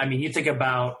scary. I mean, you think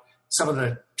about some of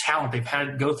the talent they've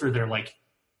had go through there, like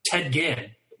Ted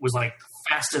Ginn was like the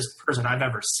fastest person I've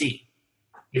ever seen.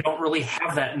 They don't really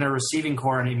have that in their receiving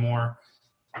core anymore.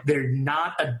 They're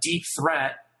not a deep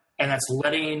threat, and that's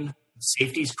letting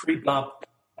safeties creep up.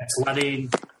 That's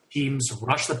letting teams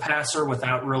rush the passer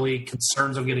without really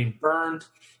concerns of getting burned.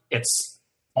 It's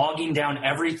bogging down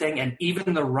everything. And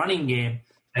even the running game,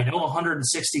 I know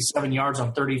 167 yards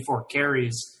on 34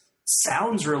 carries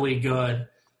sounds really good,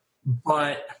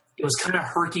 but it was kind of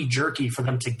herky-jerky for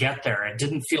them to get there. It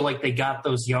didn't feel like they got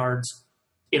those yards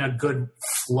in a good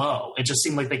flow. It just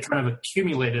seemed like they kind of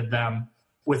accumulated them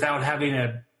without having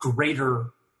a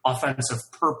greater offensive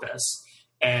purpose.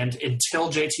 And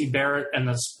until JT Barrett and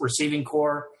the receiving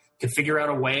core can figure out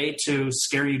a way to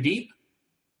scare you deep,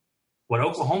 what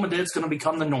Oklahoma did is going to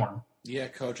become the norm. Yeah,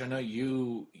 Coach, I know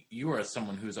you are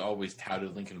someone who's always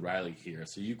touted Lincoln Riley here,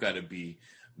 so you've got to be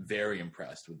very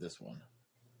impressed with this one.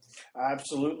 I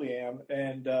absolutely am.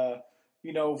 And,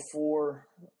 for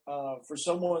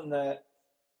someone that,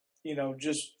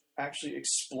 just actually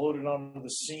exploded onto the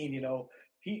scene,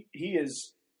 he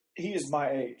is my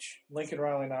age. Lincoln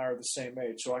Riley and I are the same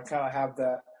age. So I kind of have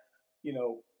that,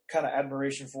 kind of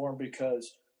admiration for him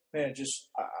because, man, just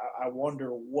I wonder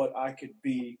what I could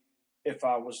be if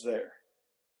I was there,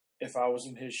 if I was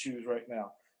in his shoes right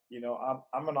now.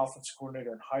 I'm an offensive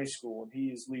coordinator in high school, and he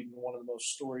is leading one of the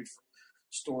most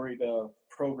storied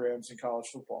programs in college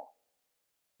football.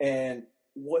 And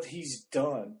what he's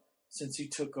done since he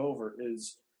took over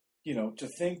is, to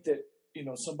think that,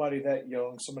 somebody that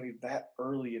young, somebody that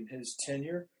early in his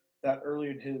tenure, that early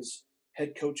in his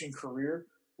head coaching career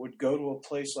would go to a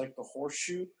place like the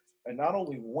Horseshoe and not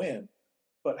only win,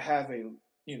 but have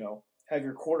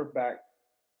your quarterback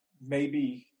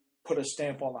maybe put a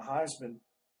stamp on the Heisman,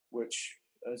 which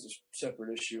is a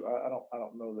separate issue. I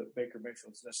don't know that Baker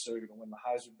Mayfield's necessarily going to win the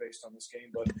Heisman based on this game,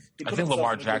 but I think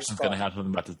Lamar Jackson's going to have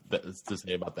something to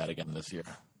say about that again this year.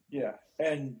 Yeah,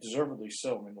 and deservedly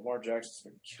so. I mean, Lamar Jackson's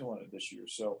been killing it this year,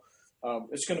 so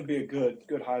it's going to be a good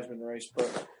Heisman race.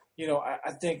 But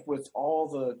I think with all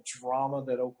the drama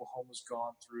that Oklahoma's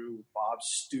gone through, Bob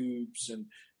Stoops, and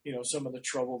some of the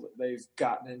trouble that they've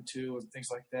gotten into and things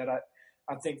like that,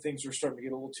 I think things are starting to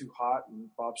get a little too hot, and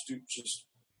Bob Stoops just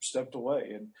stepped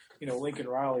away. And Lincoln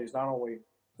Riley is not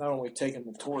only taking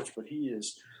the torch, but he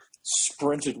is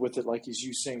sprinted with it like he's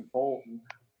Usain Bolt. And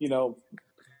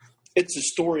it's a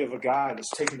story of a guy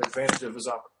that's taking advantage of his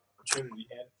opportunity.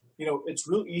 And it's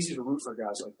real easy to root for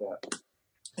guys like that.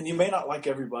 And you may not like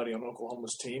everybody on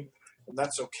Oklahoma's team, and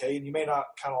that's okay. And you may not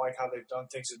kind of like how they've done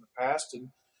things in the past. And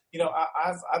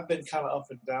I've been kind of up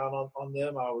and down on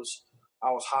them. I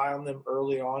was high on them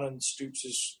early on in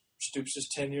Stoops'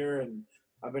 tenure, and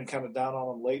I've been kind of down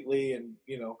on them lately. And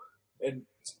in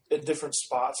different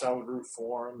spots, I would root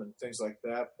for them and things like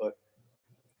that. But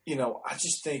I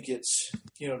just think it's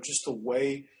just the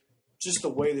way just the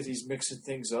way that he's mixing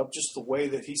things up, just the way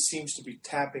that he seems to be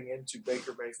tapping into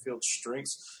Baker Mayfield's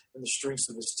strengths and the strengths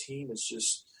of his team is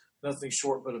just nothing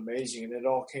short but amazing. And it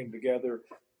all came together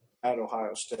at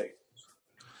Ohio State.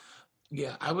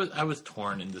 Yeah, I was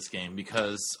torn in this game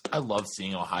because I love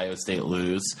seeing Ohio State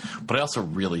lose, but I also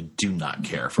really do not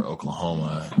care for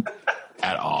Oklahoma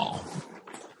at all.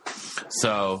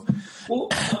 So, well,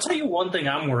 I'll tell you one thing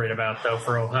I'm worried about, though,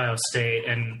 for Ohio State,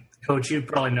 and Coach, you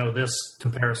probably know this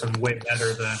comparison way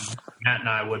better than Matt and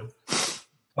I would,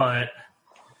 but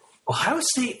Ohio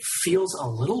State feels a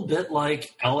little bit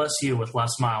like LSU with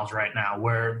Les Miles right now,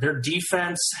 where their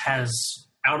defense has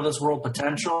out-of-this-world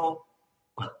potential,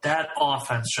 but that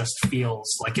offense just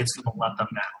feels like it's going to let them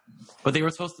down. But they were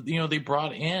supposed to, they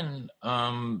brought in,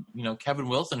 Kevin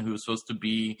Wilson, who was supposed to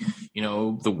be,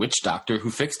 the witch doctor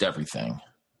who fixed everything.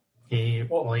 He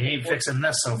ain't fixing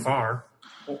this so far.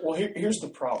 Well, here's the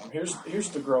problem. Here's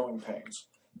the growing pains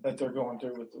that they're going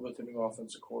through with the new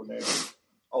offensive coordinator.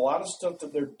 A lot of stuff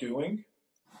that they're doing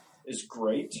is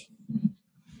great,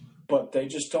 but they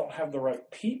just don't have the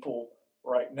right people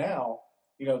right now.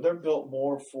 They're built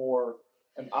more for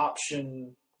an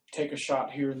option, take a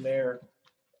shot here and there,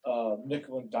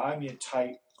 nickel and dime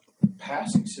type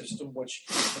passing system, which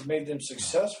have made them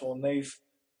successful. And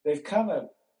they've kind of,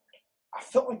 I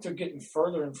felt like they're getting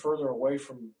further and further away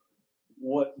from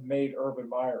what made Urban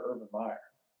Meyer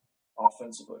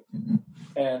offensively.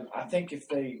 And I think if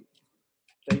they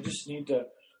just need to,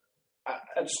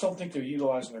 I just don't think they're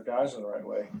utilizing their guys in the right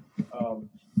way.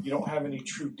 You don't have any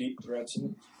true deep threats,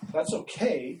 and that's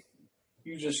okay.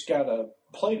 You just got to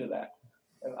play to that.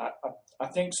 And I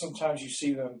think sometimes you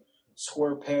see them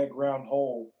square peg, round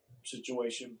hole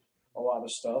situation, a lot of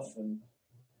stuff, and,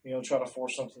 try to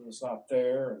force something that's not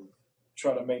there and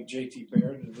try to make JT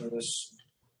Barrett into this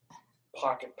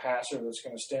pocket passer that's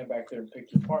going to stand back there and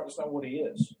pick you apart. That's not what he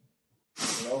is.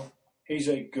 He's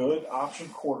a good option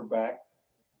quarterback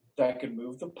that can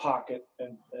move the pocket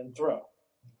and throw.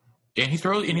 And he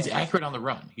throws, and he's accurate on the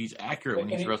run. He's accurate when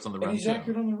he throws on the run. And he's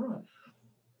accurate on the run.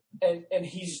 And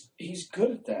he's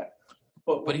good at that.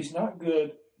 But he's not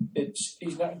good.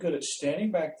 He's not good at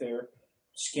standing back there,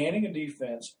 scanning a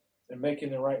defense, and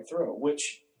making the right throw.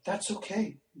 Which that's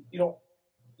okay.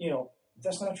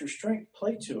 That's not your strength.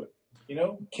 Play to it.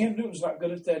 Cam Newton's not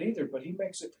good at that either. But he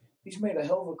makes it. He's made a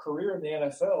hell of a career in the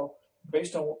NFL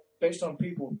based on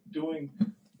people doing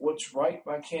what's right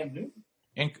by Cam Newton.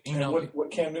 And what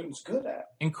Cam Newton's good at.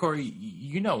 And Corey,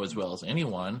 as well as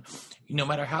anyone, no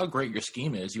matter how great your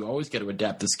scheme is, you always got to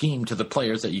adapt the scheme to the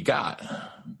players that you got.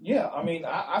 Yeah, I mean,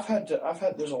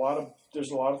 there's a lot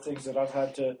of things that I've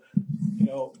had to,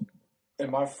 in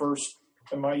my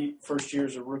first year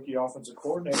as a rookie offensive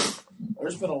coordinator,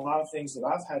 there's been a lot of things that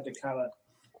I've had to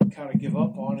kind of give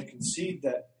up on and concede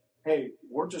that, hey,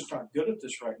 we're just not good at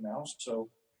this right now. So,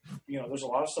 there's a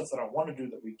lot of stuff that I want to do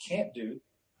that we can't do.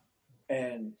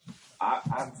 And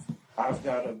I've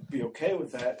got to be okay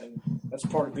with that, and that's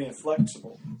part of being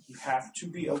flexible. You have to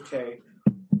be okay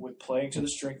with playing to the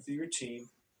strength of your team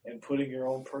and putting your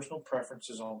own personal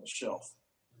preferences on the shelf.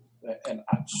 And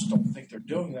I just don't think they're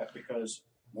doing that because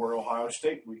we're Ohio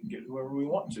State. We can get whoever we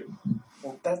want to.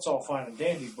 Well, that's all fine and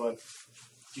dandy, but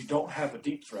you don't have a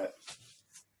deep threat.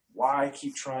 Why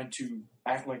keep trying to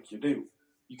act like you do?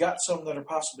 You got some that are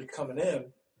possibly coming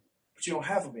in, but you don't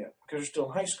have them yet because they're still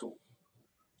in high school.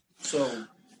 So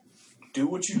do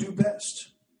what you do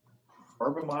best.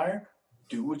 Urban Meyer,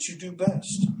 do what you do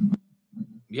best.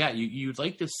 Yeah, you'd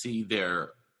like to see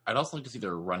I'd also like to see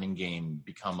their running game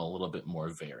become a little bit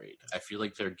more varied. I feel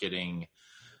like they're getting,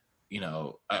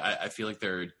 I feel like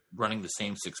they're running the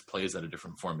same 6 plays out of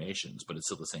different formations, but it's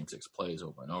still the same 6 plays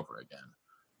over and over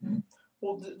again.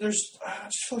 Well, I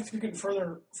just feel like they're getting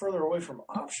further away from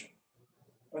option.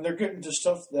 And they're getting to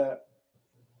stuff that,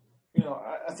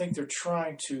 I think they're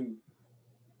trying to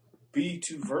be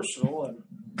too versatile and,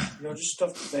 just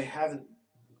stuff that they haven't,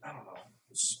 I don't know.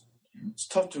 It's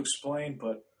tough to explain,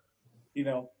 but,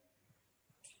 you're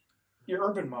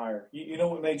Urban Meyer. You know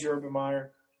what made you Urban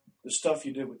Meyer? The stuff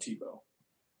you did with Tebow.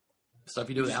 Stuff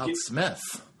you did with Alex Smith.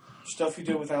 Stuff you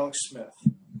did with Alex Smith.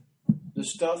 The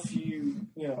stuff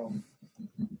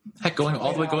Heck,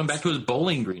 going back to his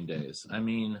Bowling Green days. I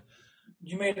mean,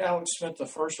 you made Alex Smith the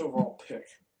first overall pick.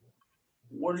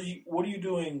 What are you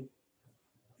doing?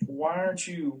 Why aren't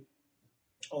you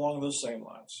along those same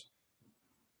lines?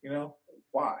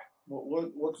 Why?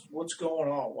 What's going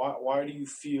on? Why do you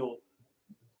feel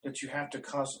that you have to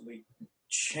constantly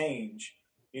change?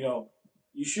 You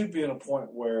should be at a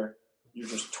point where you're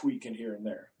just tweaking here and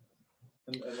there,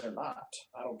 and they're not.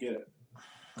 I don't get it.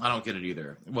 I don't get it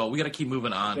either. Well, we got to keep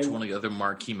moving on to one of the other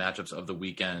marquee matchups of the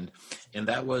weekend, and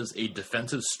that was a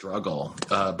defensive struggle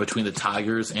between the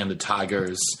Tigers and the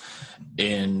Tigers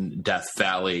in Death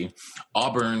Valley.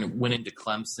 Auburn went into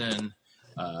Clemson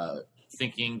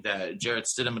thinking that Jarrett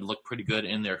Stidham had looked pretty good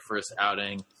in their first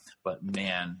outing, but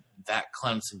man, that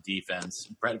Clemson defense,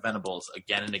 Brett Venables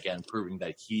again and again proving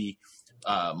that he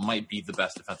might be the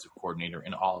best defensive coordinator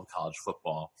in all of college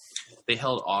football. They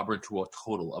held Auburn to a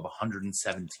total of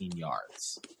 117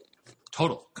 yards.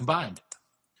 Total, combined.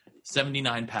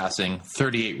 79 passing,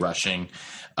 38 rushing.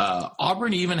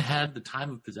 Auburn even had the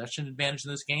time of possession advantage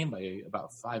in this game by about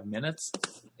 5 minutes,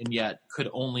 and yet could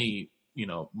only,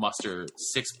 muster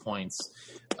 6 points.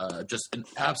 Just an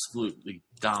absolutely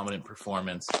dominant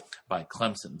performance by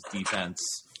Clemson's defense.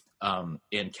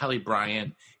 And Kelly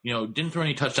Bryant, didn't throw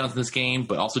any touchdowns in this game,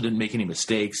 but also didn't make any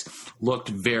mistakes. Looked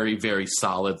very, very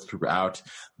solid throughout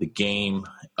the game.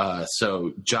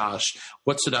 So, Josh,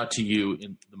 what stood out to you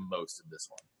in the most in this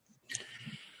one?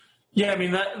 Yeah, I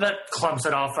mean, that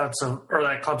Clemson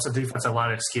that Clemson defensive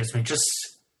line,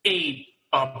 just ate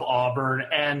up Auburn.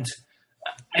 And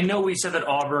I know we said that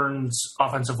Auburn's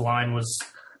offensive line was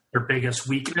their biggest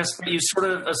weakness, but you sort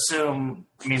of assume,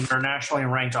 they're a nationally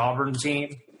ranked Auburn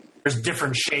team. There's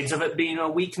different shades of it being a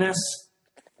weakness.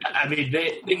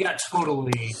 They got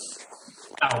totally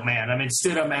outmanned.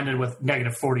 Stidham ended with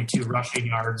negative 42 rushing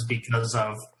yards because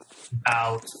of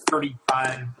about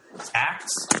 35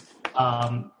 sacks.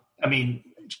 Clemson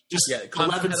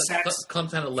 11 sacks,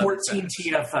 Clemson had 11 14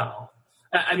 sacks. TFL.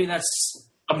 That's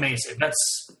amazing.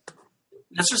 That's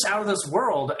just out of this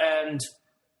world. And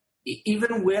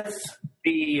even with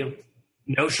the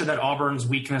notion that Auburn's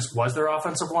weakness was their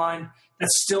offensive line,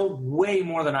 that's still way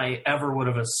more than I ever would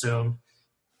have assumed.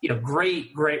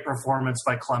 Great performance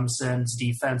by Clemson's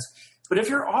defense. But if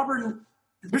you're Auburn,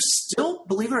 there's still,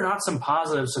 believe it or not, some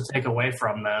positives to take away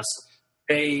from this.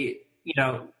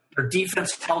 Their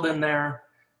defense held in there.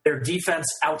 Their defense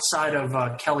outside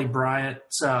of Kelly Bryant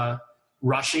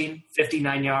rushing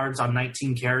 59 yards on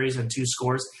 19 carries and 2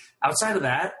 scores. Outside of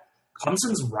that,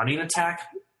 Clemson's running attack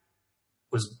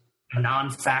was a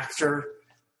non-factor,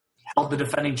 held the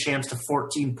defending champs to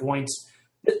 14 points.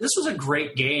 This was a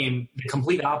great game, the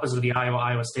complete opposite of the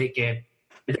Iowa State game.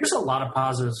 There's a lot of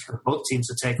positives for both teams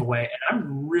to take away, and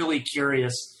I'm really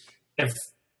curious if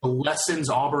the lessons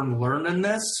Auburn learned in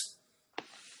this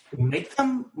make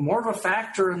them more of a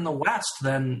factor in the West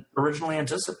than originally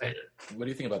anticipated. What do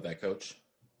you think about that, Coach?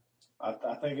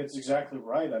 I think it's exactly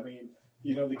right.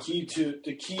 The key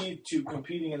to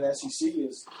competing in the SEC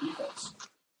is defense,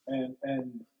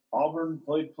 and Auburn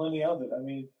played plenty of it.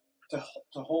 To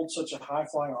hold such a high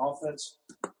flying offense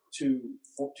to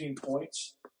 14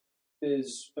 points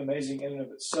is amazing in and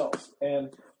of itself.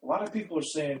 And a lot of people are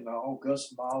saying, "Oh,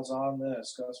 Gus Malzahn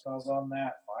this, Gus Malzahn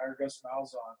that, fire Gus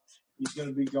Malzahn. He's going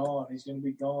to be gone. He's going to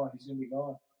be gone. He's going to be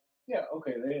gone." Yeah,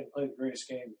 okay, they didn't play the greatest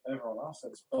game ever on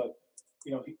offense, but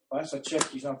last I checked,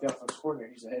 he's not the offensive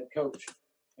coordinator. He's the head coach,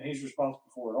 and he's responsible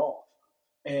for it all.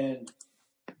 And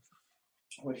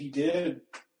what he did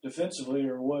defensively,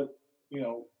 or what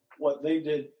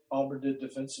Auburn did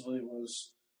defensively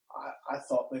was, I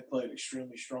thought they played an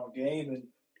extremely strong game. And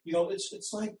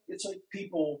it's like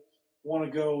people want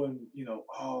to go and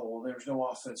there's no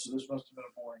offense, so this must have been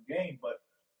a boring game. But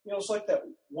it's like that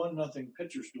 1-0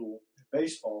 pitcher's duel in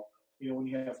baseball. When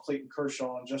you have Clayton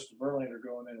Kershaw and Justin Verlander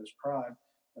going in his prime,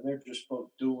 and they're just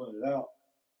both dueling it out.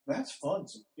 That's fun.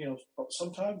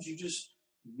 Sometimes you just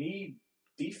need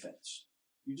defense.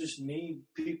 You just need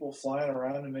people flying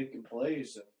around and making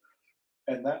plays,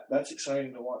 and that's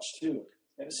exciting to watch too.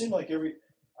 And it seemed like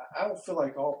I don't feel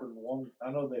like Auburn won. I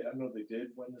know they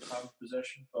did win the time of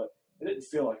possession, but it didn't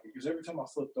feel like it because every time I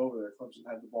flipped over there, Clemson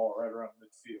had the ball right around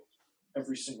midfield.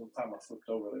 Every single time I flipped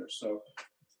over there, so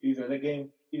either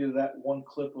that one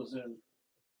clip was in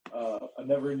a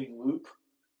never-ending loop,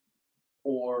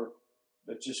 or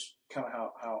that just kind of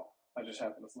how I just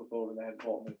happened to flip over and they had the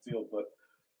ball in midfield. But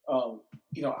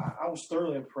I was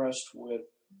thoroughly impressed with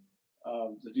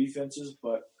the defenses,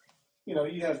 but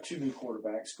you have 2 new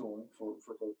quarterbacks going for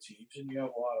both teams, and you have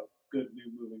a lot of good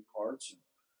new moving parts.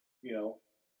 And,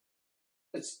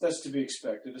 that's to be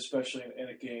expected, especially in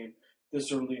a game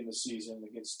this early in the season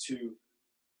against 2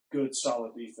 good,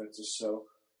 solid defenses. So,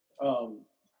 got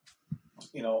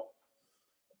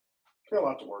a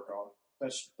lot to work on.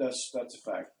 That's a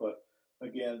fact. But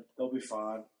again, they'll be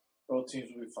fine. Both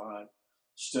teams will be fine.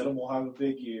 Stidham will have a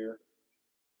big year.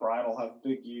 Bryant will have a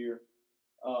big year.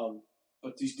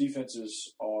 But these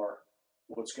defenses are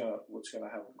what's gonna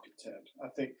have them contend. I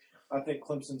think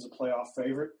Clemson's a playoff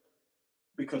favorite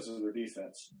because of their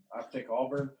defense. I think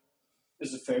Auburn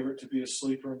is a favorite to be a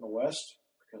sleeper in the West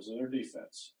because of their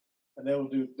defense, and they will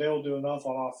do enough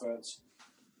on offense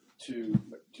to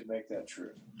make that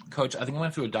true. Coach, I think I'm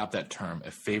going to have to adopt that term,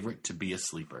 a favorite to be a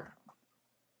sleeper.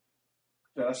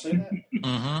 Did I say that?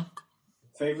 Mm-hmm.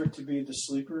 Favorite to be the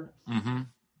sleeper? Mm-hmm.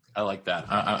 I like that.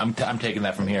 I'm taking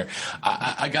that from here.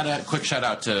 I got a quick shout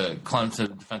out to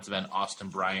Clemson defensive end Austin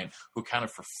Bryant, who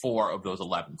accounted for 4 of those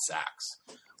 11 sacks.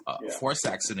 4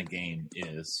 sacks in a game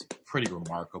is pretty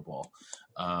remarkable.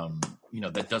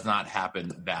 That does not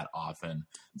happen that often.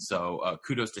 So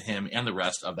kudos to him and the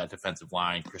rest of that defensive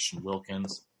line, Christian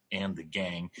Wilkins and the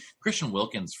gang. Christian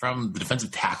Wilkins from the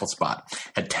defensive tackle spot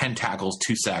had 10 tackles,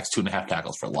 2 sacks, 2.5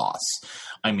 tackles for loss.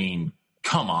 I mean,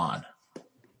 come on.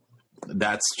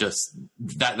 That's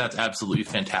absolutely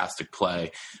fantastic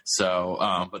play. So,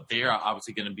 but they are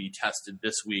obviously going to be tested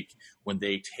this week when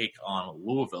they take on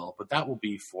Louisville. But that will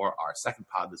be for our second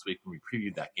pod this week when we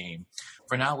preview that game.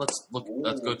 For now, let's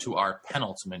go to our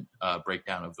penultimate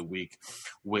breakdown of the week,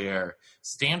 where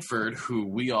Stanford, who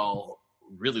we all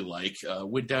really like,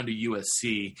 went down to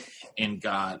USC and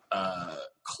got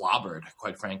clobbered,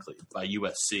 quite frankly, by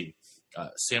USC.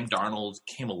 Sam Darnold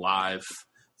came alive.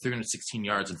 316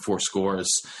 yards and 4 scores.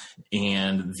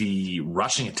 And the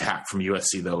rushing attack from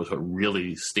USC, though, is what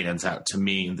really stands out to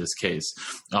me in this case.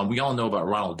 We all know about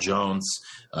Ronald Jones.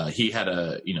 He's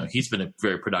been a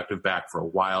very productive back for a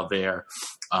while there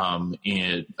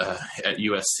at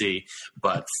USC.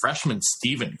 But freshman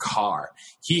Stephen Carr,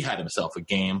 he had himself a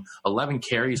game. 11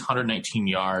 carries, 119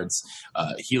 yards.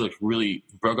 He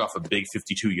broke off a big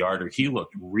 52-yarder. He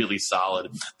looked really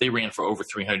solid. They ran for over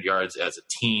 300 yards as a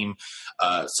team.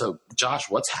 So, Josh,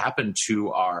 what's happened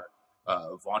to our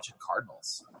vaunted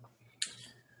Cardinals?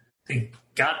 They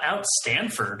got out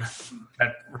Stanford.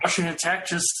 That rushing attack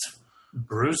just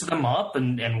bruised them up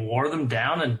and wore them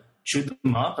down and chewed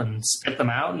them up and spit them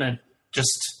out. And it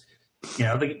just,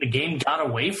 the game got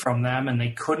away from them and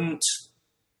they couldn't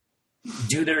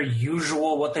do their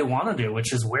usual what they want to do,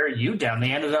 which is wear you down.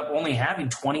 They ended up only having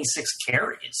 26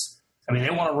 carries. I mean,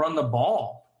 they want to run the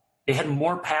ball. They had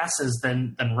more passes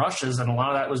than rushes, and a lot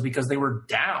of that was because they were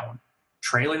down,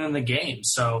 trailing in the game.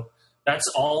 So that's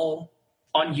all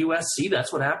on USC.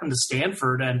 That's what happened to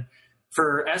Stanford. And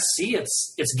for SC,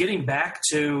 it's getting back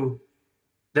to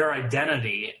their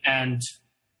identity. And,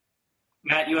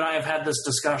 Matt, you and I have had this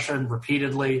discussion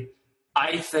repeatedly.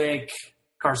 I think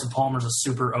Carson Palmer's a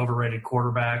super overrated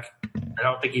quarterback. I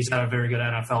don't think he's had a very good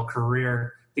NFL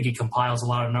career. I think he compiles a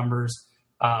lot of numbers.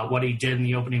 What he did in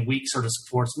the opening week sort of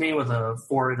supports me with a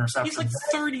 4 interceptions. He's like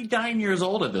 39 years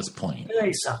old at this point. Yeah,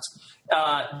 he sucks.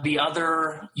 The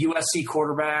other USC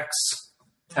quarterbacks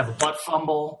have a butt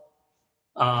fumble,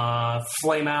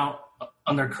 flame out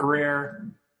on their career.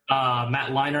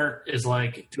 Matt Leinart is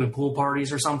like doing pool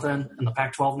parties or something in the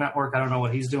Pac-12 network. I don't know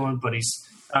what he's doing, but he's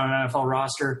on an NFL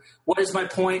roster. What is my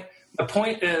point? My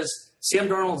point is Sam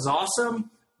Darnold's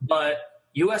awesome, but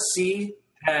USC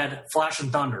had flash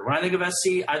and thunder. When I think of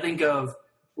SC, I think of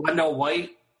Wendell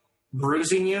White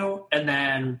bruising you, and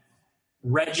then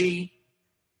Reggie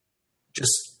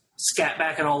just scat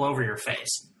backing all over your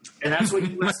face. And that's what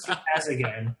USC has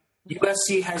again.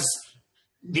 USC has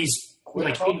these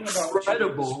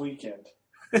incredible weekend.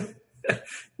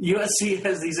 USC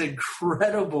has these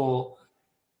incredible,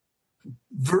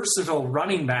 versatile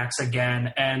running backs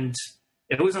again, and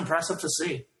it was impressive to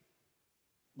see.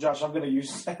 Josh, I'm going to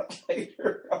use that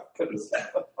later. I'm going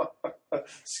to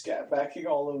scat backing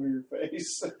all over your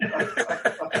face.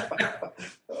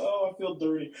 Oh, I feel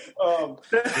dirty.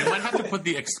 We might have to put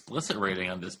the explicit rating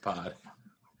on this pod.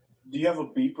 Do you have a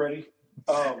beep ready?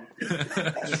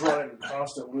 Just running a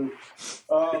constant loop.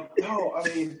 No, I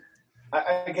mean,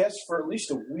 I guess for at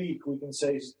least a week we can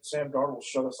say Sam Darnold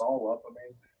shut us all up. I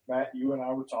mean, Matt, you and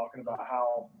I were talking about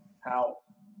how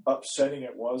upsetting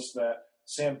it was that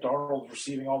Sam Darnold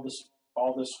receiving all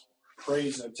this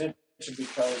praise and attention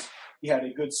because he had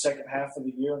a good second half of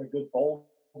the year and a good bowl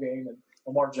game, and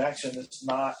Lamar Jackson is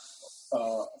not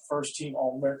a first-team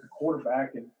All-American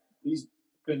quarterback, and he's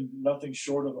been nothing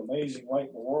short of amazing,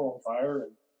 lighting the world on fire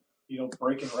and,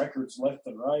 breaking records left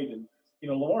and right. And,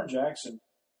 Lamar Jackson,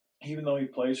 even though he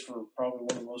plays for probably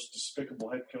one of the most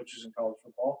despicable head coaches in college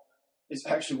football, is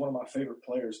actually one of my favorite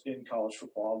players in college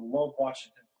football. I love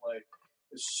watching him play.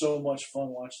 It's so much fun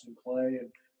watching him play,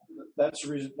 and that's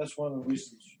one of the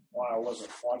reasons why I wasn't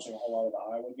watching a whole lot of the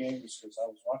Iowa games, because I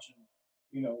was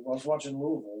watching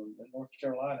Louisville and North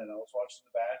Carolina, and I was watching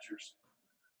the Badgers.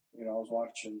 I was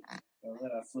watching, and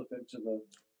then I flip into the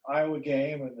Iowa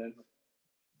game, and then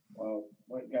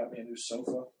went and got me a new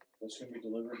sofa that's going to be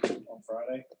delivered on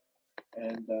Friday,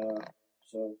 and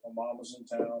so my mom was in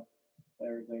town,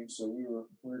 and everything. So we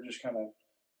were just kind of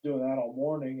doing that all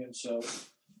morning, and so.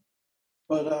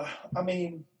 But I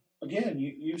mean, again,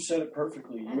 you said it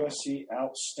perfectly. USC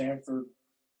out Stanforded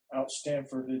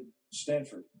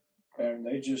Stanford, and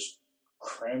they just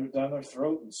crammed it down their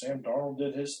throat. And Sam Darnold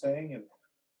did his thing, and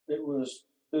it was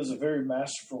a very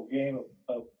masterful game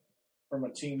from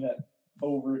a team that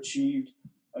overachieved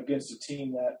against a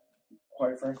team that,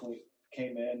 quite frankly,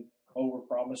 came in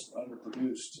overpromised and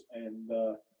underproduced. And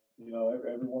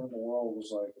everyone in the world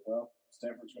was like, well,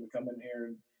 Stanford's going to come in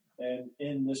here and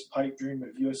in this pipe dream of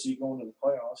USC going to the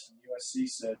playoffs. And USC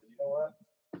said, you know what?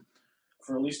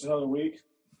 For at least another week,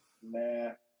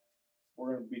 nah,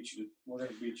 we're going to beat you. We're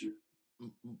going to beat you.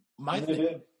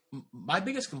 My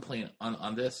biggest complaint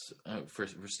on this for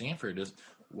Stanford is,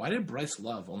 why did Bryce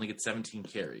Love only get 17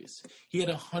 carries? He had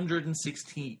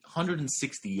 160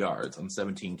 yards on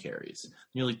 17 carries,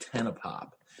 nearly 10 a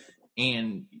pop.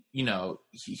 And,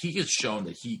 he has shown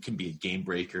that he can be a game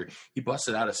breaker. He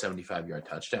busted out a 75-yard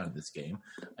touchdown in this game.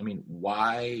 I mean,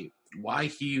 why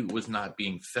he was not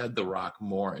being fed the rock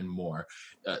more and more?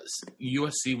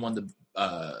 USC won the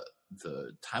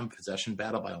time of possession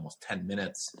battle by almost 10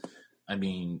 minutes. I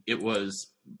mean,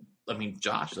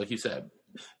 Josh, like you said,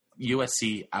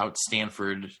 USC out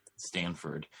Stanford,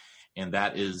 and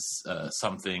that is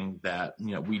something that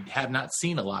we have not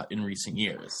seen a lot in recent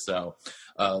years. So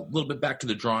a little bit back to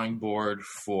the drawing board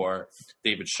for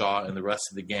David Shaw and the rest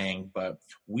of the gang, but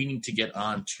we need to get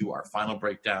on to our final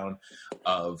breakdown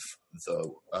of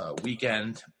the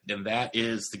weekend, and that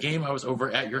is the game I was over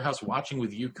at your house watching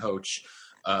with you, Coach.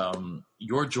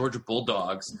 Your Georgia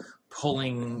Bulldogs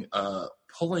pulling a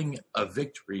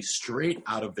victory straight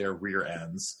out of their rear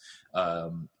ends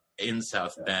in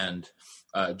South Bend.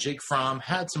 Jake Fromm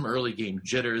had some early game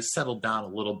jitters, settled down a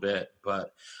little bit,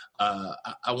 but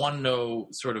I want to know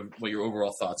sort of what your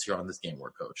overall thoughts here on this game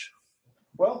were, Coach.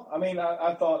 Well, I mean,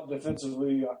 I thought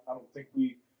defensively, I don't think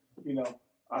we,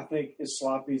 I think as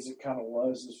sloppy as it kind of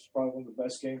was, this was probably one of the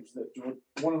best games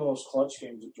one of the most clutch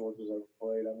games that Georgia's ever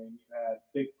played. I mean, you had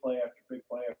big play after big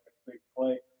play after big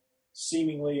play,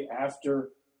 seemingly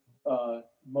after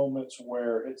moments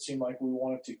where it seemed like we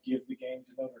wanted to give the game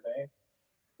to Notre Dame.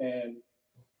 And,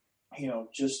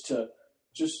 just to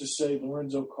say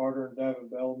Lorenzo Carter and Davin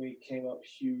Bellamy came up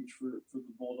huge for the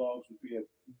Bulldogs would be a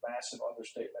massive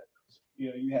understatement.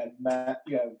 You had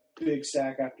big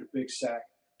sack after big sack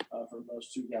from those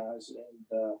two guys,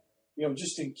 and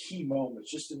just in key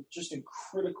moments, just in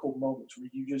critical moments where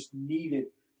you just needed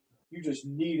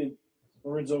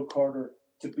Lorenzo Carter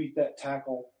to beat that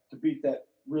tackle, to beat that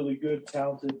really good,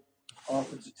 talented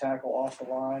offensive tackle off the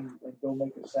line and go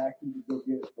make a sack, he would go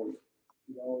get it for you.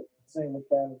 Same with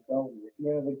Davin Bellamy. At the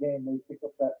end of the game, they pick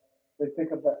up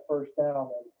that first down,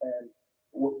 and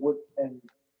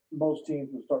most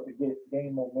teams would start to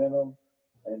gain momentum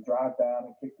and drive down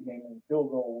and kick the game in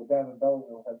field goal. Well, Davin Bellamy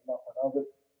will have nothing of it.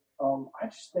 I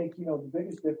just think, the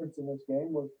biggest difference in this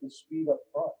game was the speed up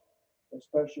front,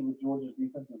 especially with Georgia's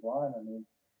defensive line. I mean,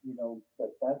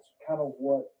 that's kind of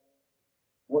what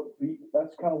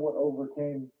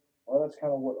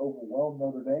overwhelmed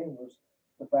Notre Dame was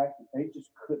the fact that they just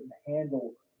couldn't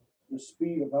handle the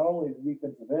speed of not only the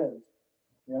defensive ends,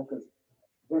 because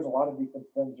there's a lot of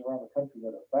defensive ends around the country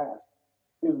that are fast.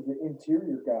 It was the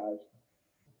interior guys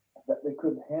that they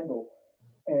couldn't handle,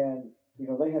 and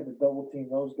they had to double team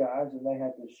those guys, and they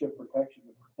had to shift protection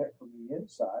to protect from the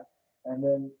inside, and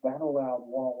then that allowed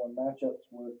one-on-one matchups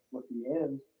with the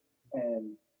ends.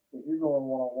 And if you're going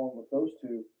one-on-one with those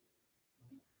two, it's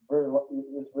very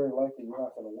likely you're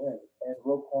not going to win. And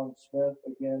Roquan Smith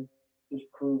again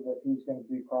just proved that he's going to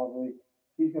be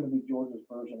Georgia's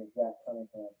version of Zach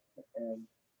Cunningham, and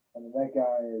I mean that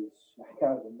guy's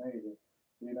amazing,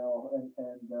 and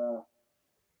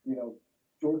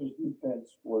Georgia's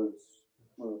defense was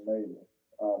amazing.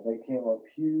 They came up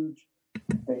huge.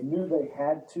 They knew they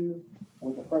had to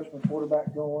with the freshman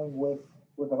quarterback going with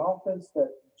an offense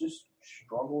that just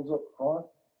struggles up front,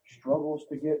 struggles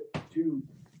to get two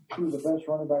of the best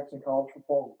running backs in college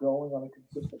football going on a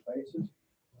consistent basis.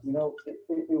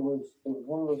 It was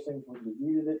one of those things where you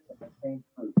needed it and it came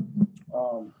through.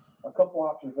 A couple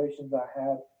observations I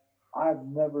had: I've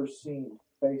never seen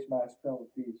face mask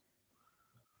penalties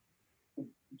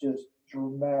just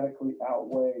dramatically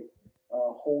outweigh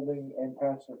holding and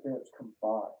pass interference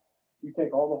combined. You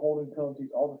take all the holding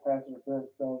penalties, all the pass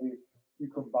interference penalties, you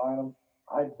combine them.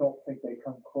 I don't think they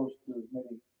come close to as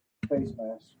many face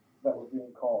masks that were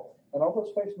being called. And all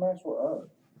those face masks were earned.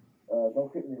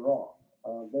 Don't get me wrong.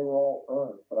 They were all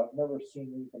earned, but I've never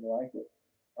seen anything like it.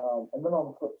 And then on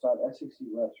the flip side, SEC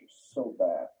refs are so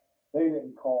bad. They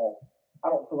didn't call. I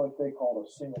don't feel like they called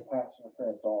a single pass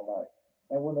interference all night.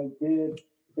 And when they did,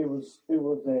 it was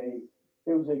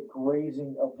a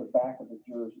grazing of the back of the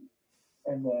jersey,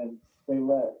 and then they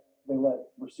let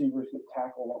receivers get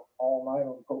tackled all night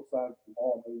on both sides of the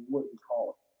ball, and they wouldn't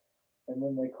call it. And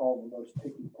then they called the most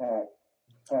ticky-tack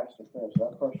pass interference.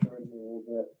 That frustrated me a little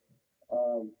bit.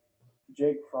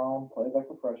 Jake Fromm played like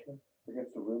a freshman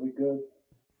against a really good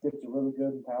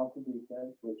and talented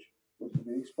defense, which was to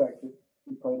be expected.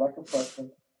 He played like a freshman.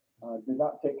 Did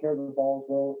not take care of the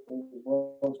ball as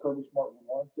well as Kirby Smart would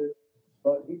want to,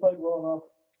 but he played well enough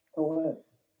to win.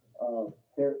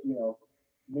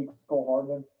 Mecole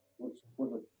Hardman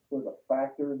was a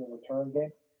factor in the return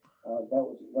game. That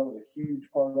was a huge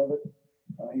part of it.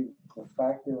 He was a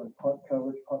factor in punt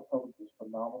coverage. Punt coverage was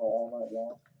phenomenal all night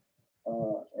long.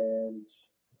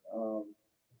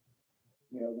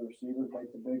 The receivers made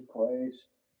some big plays.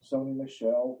 Sony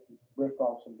Michel ripped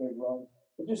off some big runs.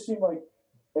 It just seemed like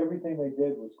everything they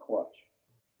did was clutch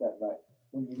that night.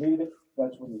 When you need it,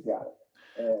 that's when you got it.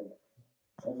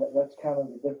 And that's kind of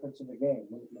the difference in the game.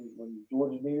 When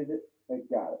Georgia needed it, they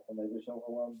got it. And they just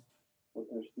overwhelmed with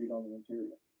their speed on the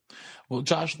interior. Well,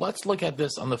 Josh, let's look at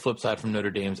this on the flip side from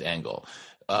Notre Dame's angle.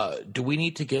 Do we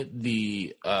need to get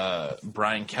the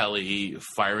Brian Kelly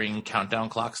firing countdown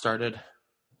clock started?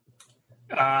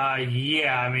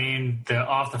 Yeah, I mean, the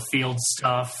off-the-field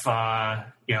stuff,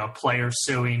 players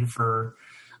suing for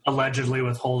allegedly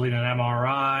withholding an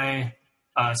MRI.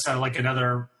 Sounded like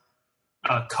another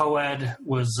co-ed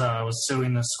was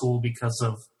suing the school because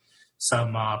of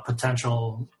some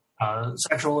potential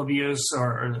sexual abuse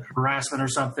or harassment or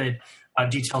something.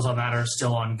 Details on that are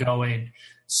still ongoing.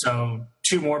 So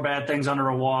 2 more bad things under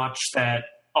a watch that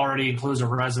already includes a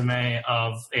resume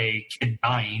of a kid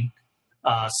dying.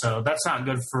 So that's not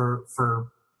good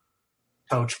for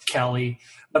Coach Kelly.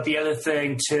 But the other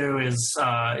thing too is,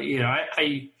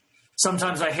 I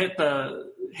sometimes I hit a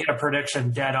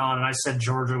prediction dead on, and I said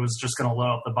Georgia was just going to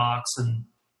load up the box and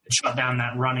shut down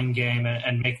that running game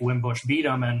and make Wimbush beat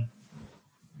them. And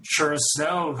sure as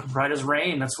snow, right as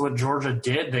rain, that's what Georgia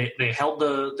did. They held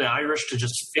the Irish to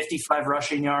just 55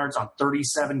 rushing yards on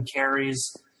 37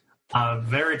 carries.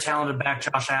 Very talented back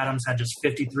Josh Adams had just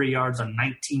 53 yards on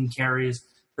 19 carries.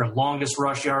 Their longest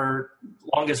run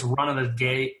of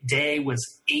the day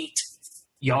was 8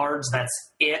 yards.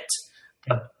 That's it.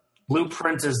 The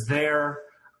blueprint is there.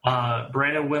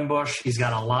 Brandon Wimbush, he's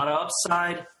got a lot of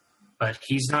upside, but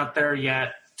he's not there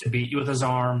yet to beat you with his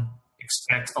arm.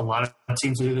 Expect a lot of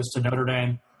teams to do this to Notre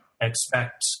Dame.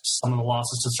 Expect some of the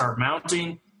losses to start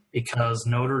mounting because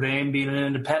Notre Dame, being an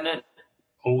independent,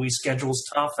 always schedules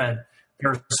tough, and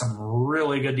there are some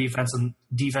really good defenses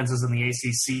in the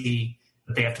ACC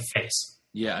that they have to face.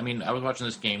 Yeah, I mean, I was watching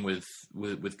this game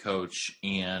with Coach,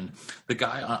 and the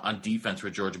guy on defense for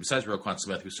Georgia, besides Roquan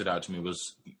Smith, who stood out to me,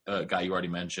 was a guy you already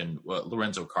mentioned,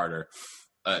 Lorenzo Carter.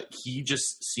 He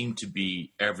just seemed to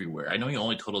be everywhere. I know he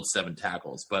only totaled 7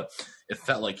 tackles, but it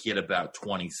felt like he had about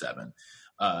 27.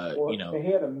 He had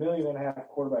 1.5 million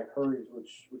quarterback hurries,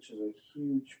 which is a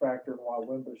huge factor in why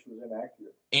Wimbush was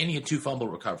inaccurate. And he had 2 fumble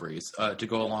recoveries to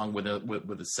go along with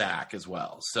a sack as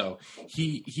well. So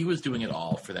he was doing it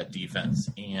all for that defense,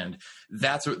 and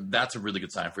that's a really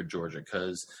good sign for Georgia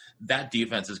because that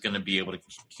defense is going to be able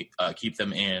to keep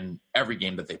them in every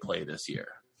game that they play this year.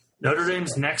 Notre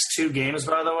Dame's next 2 games,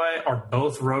 by the way, are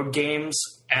both road games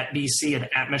at BC and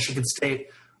at Michigan State.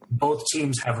 Both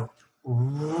teams have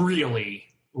really,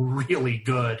 really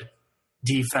good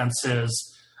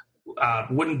defenses.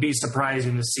 Wouldn't be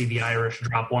surprising to see the Irish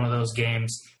drop one of those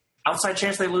games. Outside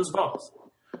chance they lose both.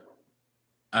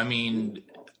 I mean,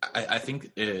 I think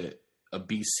a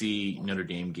BC Notre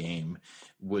Dame game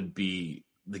would be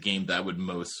the game that I would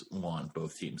most want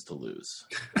both teams to lose.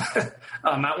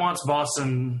 Matt wants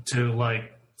Boston to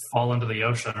fall into the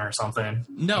ocean or something.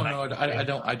 No, I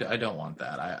don't want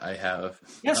that. I have.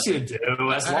 Yes, you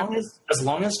do. As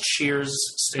long as Cheers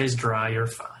stays dry, you're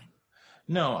fine.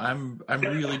 No, I'm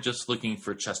really just looking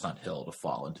for Chestnut Hill to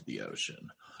fall into the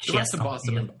ocean. The rest of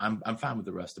Boston, I'm fine with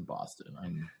the rest of Boston.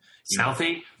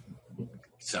 Southie?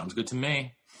 Sounds good to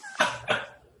me.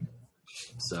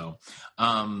 So,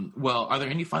 well, are there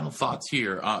any final thoughts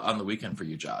here on the weekend for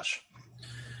you, Josh?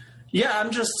 Yeah,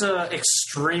 I'm just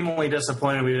extremely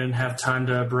disappointed we didn't have time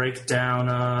to break down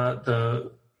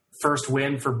the first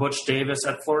win for Butch Davis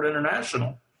at Florida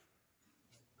International.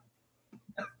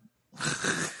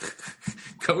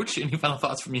 Coach, any final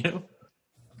thoughts from you?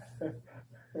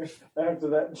 After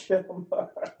that, Jim, I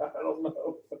don't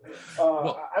know.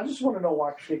 I just want to know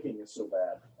why kicking is so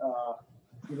bad.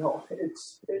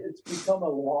 It's become a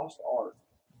lost art.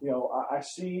 I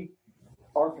see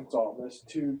Arkansas miss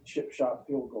 2 chip shot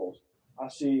field goals. I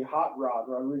see Hot Rod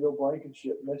Rodrigo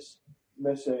Blankenship miss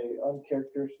a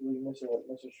uncharacteristically miss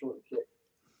a short kick.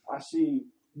 I see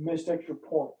missed extra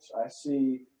points. I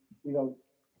see,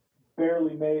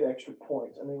 barely made extra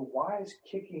points. I mean, why has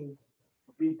kicking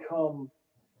become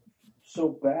so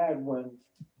bad when,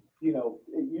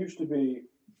 it used to be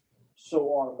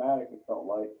so automatic, it felt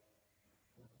like.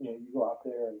 You go out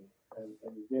there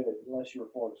and you get it, unless you were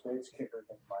Florida State's kicker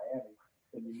against Miami,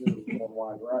 and you knew it was going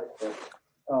wide right. But,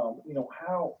 how,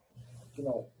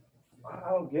 I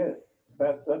don't get it.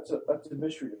 That's a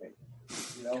mystery to me,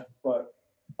 but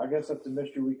I guess that's a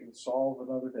mystery we can solve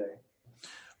another day.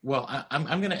 Well, I'm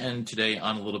going to end today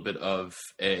on a little bit of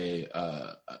I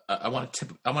want to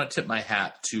tip my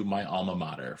hat to my alma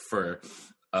mater for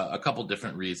a couple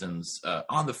different reasons.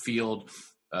 On the field,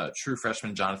 true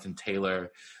freshman Jonathan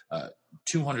Taylor,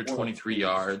 223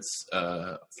 yards,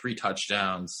 3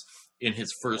 touchdowns in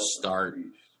his first start.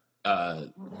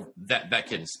 That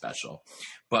kid is special,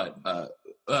 but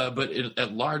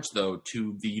at large, though,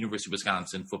 to the University of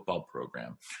Wisconsin football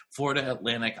program, Florida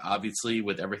Atlantic, obviously,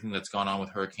 with everything that's gone on with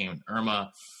Hurricane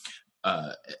Irma,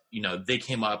 they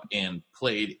came up and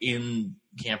played in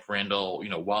Camp Randall,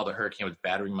 while the hurricane was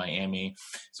battering Miami.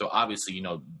 So obviously,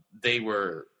 they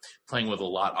were playing with a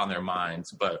lot on their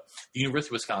minds, but the University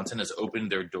of Wisconsin has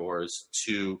opened their doors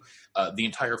to the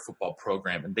entire football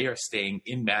program, and they are staying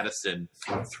in Madison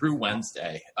through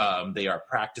Wednesday. They are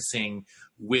practicing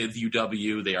with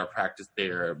UW.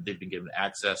 They've been given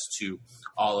access to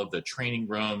all of the training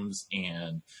rooms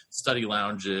and study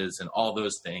lounges and all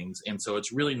those things. And so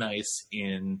it's really nice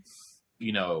in,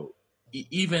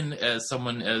 even as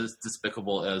someone as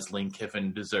despicable as Lane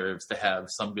Kiffin deserves to have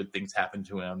some good things happen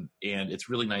to him. And it's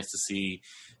really nice to see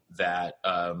that,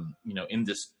 in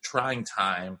this trying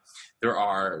time, there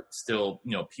are still,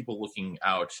 people looking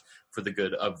out for the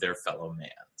good of their fellow man.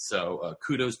 So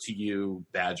kudos to you,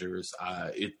 Badgers.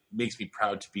 It makes me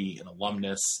proud to be an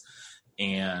alumnus.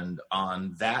 And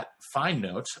on that fine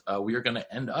note, we are going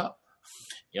to end up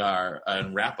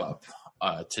and wrap up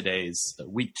today's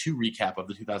Week 2 recap of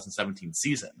the 2017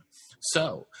 season.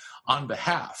 So, on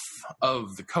behalf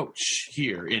of the coach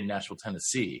here in Nashville,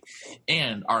 Tennessee,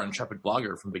 and our intrepid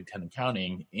blogger from Big Ten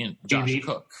Accounting, Josh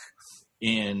Cook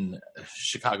in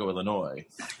Chicago, Illinois,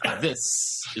 this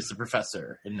is the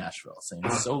professor in Nashville saying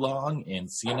so long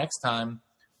and see you next time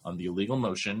on the Illegal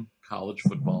Motion College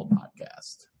Football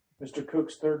Podcast. Mr.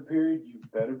 Cook's third period, you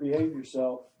better behave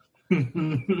yourself.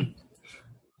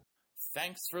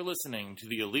 Thanks for listening to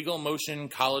the Illegal Motion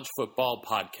College Football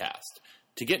Podcast.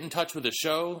 To get in touch with the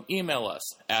show, email us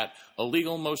at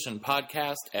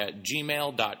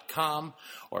illegalmotionpodcast@gmail.com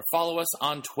or follow us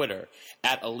on Twitter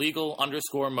at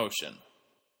illegal_motion.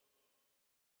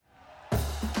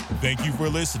 Thank you for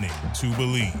listening to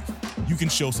Believe. You can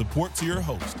show support to your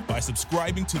host by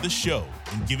subscribing to the show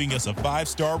and giving us a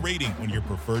 5-star rating on your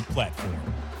preferred platform.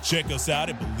 Check us out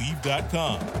at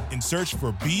Believe.com and search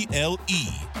for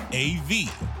BLEAV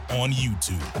on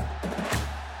YouTube.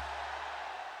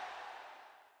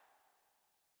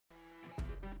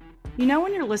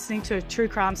 When you're listening to a true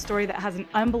crime story that has an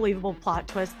unbelievable plot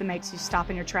twist that makes you stop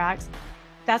in your tracks?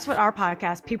 That's what our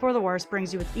podcast, People Are the Worst,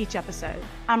 brings you with each episode.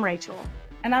 I'm Rachel.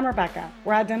 And I'm Rebecca.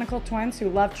 We're identical twins who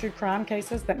love true crime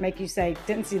cases that make you say,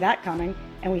 didn't see that coming,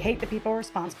 and we hate the people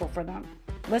responsible for them.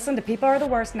 Listen to People Are the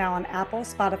Worst now on Apple,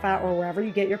 Spotify, or wherever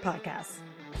you get your podcasts.